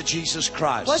belong 力。 to Jesus 我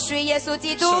Christ. 属于耶稣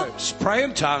基督， So pray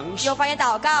in tongues, 用方言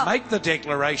祷告， make the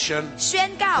declaration,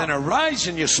 宣告， then arise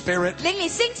in your spirit, 灵里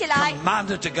兴起来， command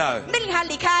it to go. 命令他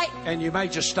离开。 And you may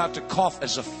just start to cough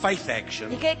as a faith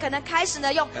你 action. 可能开始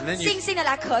呢用 And then you- 信心的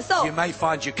来咳 You 嗽， may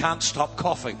find you can't stop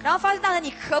coughing, 然后发现到了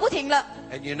你咳不停了，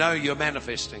 and you know you're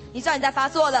manifesting. 你知道你在发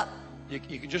作了， You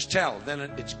can just tell. Then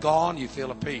it's gone. You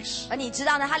feel a peace. 而你知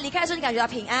道呢，他离开的时候你感觉到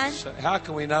平安。 So how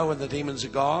can we know when the demons are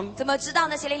gone? 怎么知道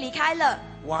那邪灵离开了？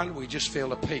 One, we just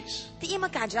feel a peace. 第一，我们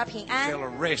感觉到平安， Feel a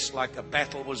rest, like the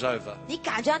battle was over. 你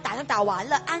感觉到打仗打完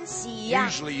了，安息一样。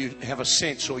 Usually you have a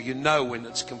sense or you know when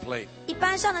it's complete. 一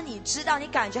般上呢，你知道，你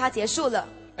感觉它结束了，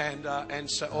 And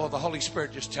so, or the Holy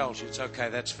Spirit just tells you it's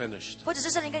okay, that's finished. 或者是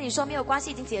圣灵跟你说没有关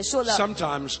系，已经结束了。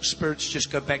 Sometimes spirits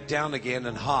just go back down again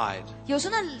and hide. 有时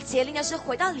候呢，邪灵呢是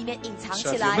回到里面隐藏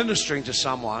So 起 if you're 来。 ministering to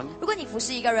someone 如果你服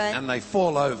侍一个人， and they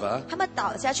fall over, 他们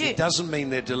倒了下去 it，doesn't mean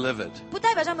they're delivered. 不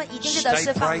代表他们已经是得 Stay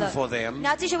释放 praying 了 for。them. 你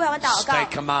要继续为他们祷 Stay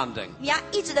告， commanding 你要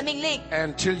一直的命令，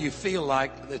 until you feel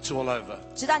like it's all over.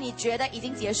 直到你觉得已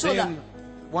经结束了。 Then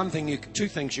two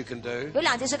things you can do. 有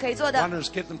两件事可以做的。 One is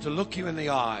get them to look you in the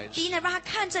eyes 第一呢，让他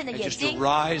看着你的 and 眼 just to 睛，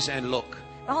 rise and look.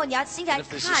 然后你要心起来 And if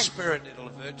there's a 看。 spirit, it'll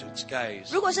avert its gaze.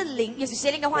 如果是灵，也是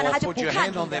邪灵的话呢， Or 他就 put 不 your 看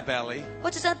hand 你 on their 的， belly,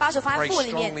 或者是把手放在 pray 腹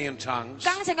里 strongly 面， in tongues,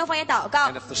 刚才跟方言祷告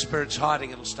and。if the spirit's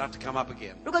hiding, it'll start to come up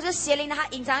again. 如果是邪灵呢，它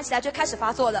隐藏起来就开始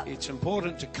发作了。 It's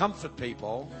important to comfort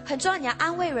people, 很重要，你要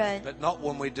安慰人， but not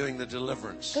when we're doing the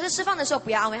deliverance. 可是释放的时候不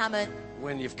要安慰他们，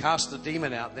 When you've cast the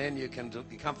demon out, then you can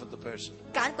comfort the person.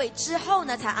 赶鬼之后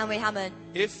呢才安慰他们。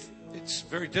 If it's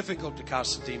very difficult to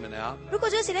cast the demon out, 如果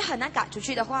这个邪灵很难赶出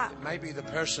去的话， maybe the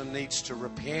person needs to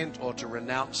repent or to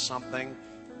renounce something,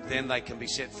 then they can be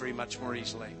set free much more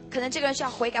easily. 可能这个人需要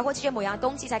悔改或拒绝某样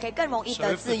东西，才可以更容易 So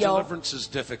得 if 自 the 由。 deliverance is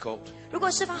difficult, 如果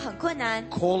释放很困难，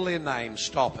 call their name,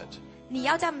 stop it. 你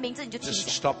要叫名字，你就停 Just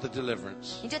下， stop the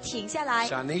deliverance. 你就停下来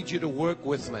So，I need you to work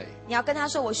with me 你要跟他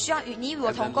说，我需要与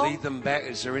我 and 同 then 工。 lead them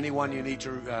back. Is there anyone you need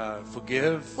to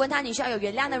forgive? 问他你需要有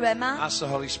原谅的人吗？ Ask the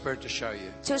Holy Spirit to show you.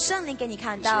 求圣灵给你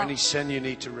看 Is 到 there，any sin you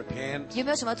need to repent? 有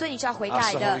没有什么罪你需要悔 Ask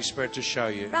改 the 的 Holy，Spirit to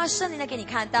show you. 让圣灵来给你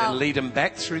看 Then 到， lead them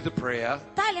back through the prayer.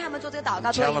 带领他们做这个祷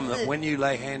告做 Tell 一 them that 次， when you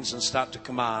lay hands and start to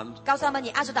command, 告诉他们你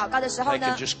按手祷告的时候 they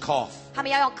呢 can，just cough. 他们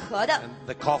要用咳的，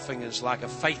 And the coughing is like a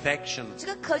faith action. 这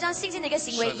个咳像信心的一个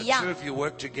行 So 为 the 一样 two。of you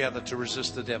work together to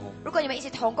resist the devil. 如果你们一起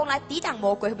同工来抵挡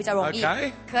魔鬼，会比较容易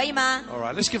Okay 可以吗？ All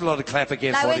right, let's give a lot of clap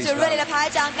again 来 for 为 what 主 he's 热烈的 done. 拍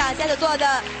掌，感谢所做的，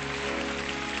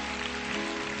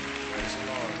 Praise the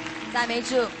Lord. 赞美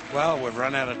主。 Well, we've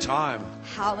run out of time,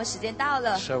 好，我们时间到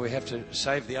了， so we have to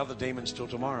save the other demons till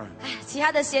tomorrow. 哎，其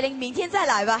他的邪灵明天再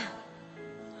来吧。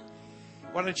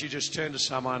 Why don't you just turn to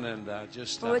someone and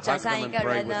just 我会 hug 转 them 向一 and 个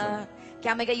pray 人 with them? 呢，给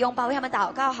他们一个拥抱，为他们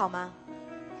祷告好吗？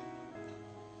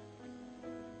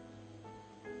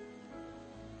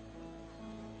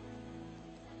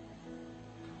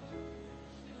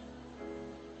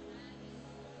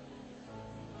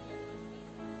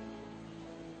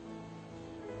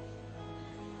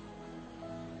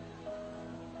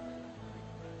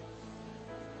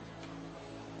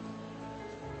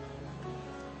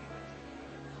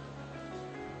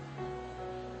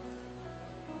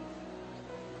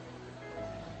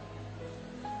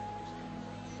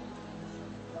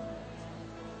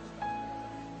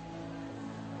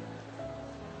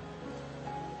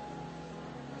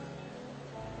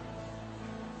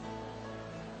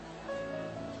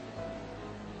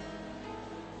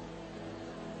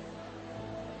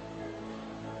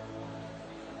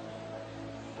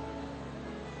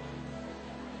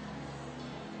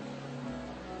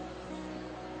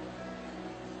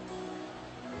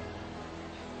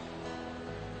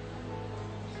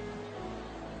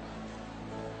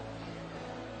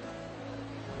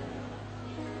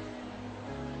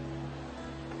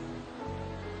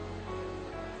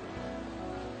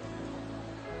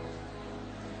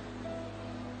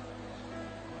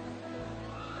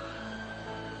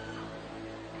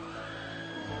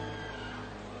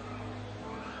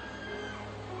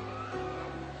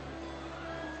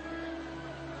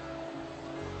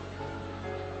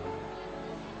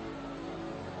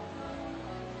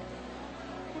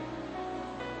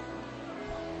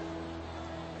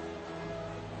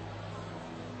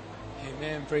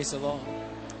 Amen. Praise the Lord.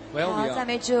 Well, 好，赞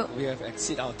美主。 we have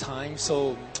exceed our time.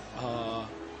 So,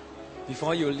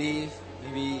 before you leave,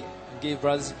 maybe give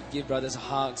brothers a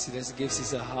hug. Give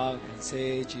sister a hug and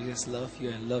say, Jesus love you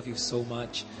and love you so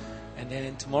much. And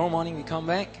then tomorrow morning we come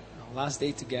back. Our last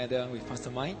day together with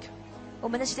Pastor Mike. 我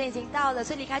们的时间已经到了，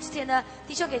所以离开之前呢，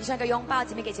弟兄给弟兄一个拥抱，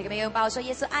姐妹给姐妹拥抱，说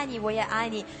耶稣爱你，我也爱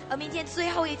你。而明天最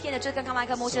后一天的，就是跟康麦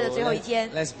克牧师的最后一天。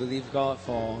 let's believe God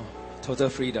for total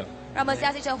freedom. 让我们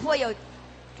相信神会有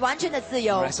完全的自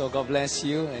由。 Alright, so God bless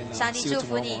you and 上帝 see you 祝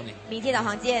福 tomorrow 你 morning.，明天早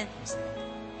上见。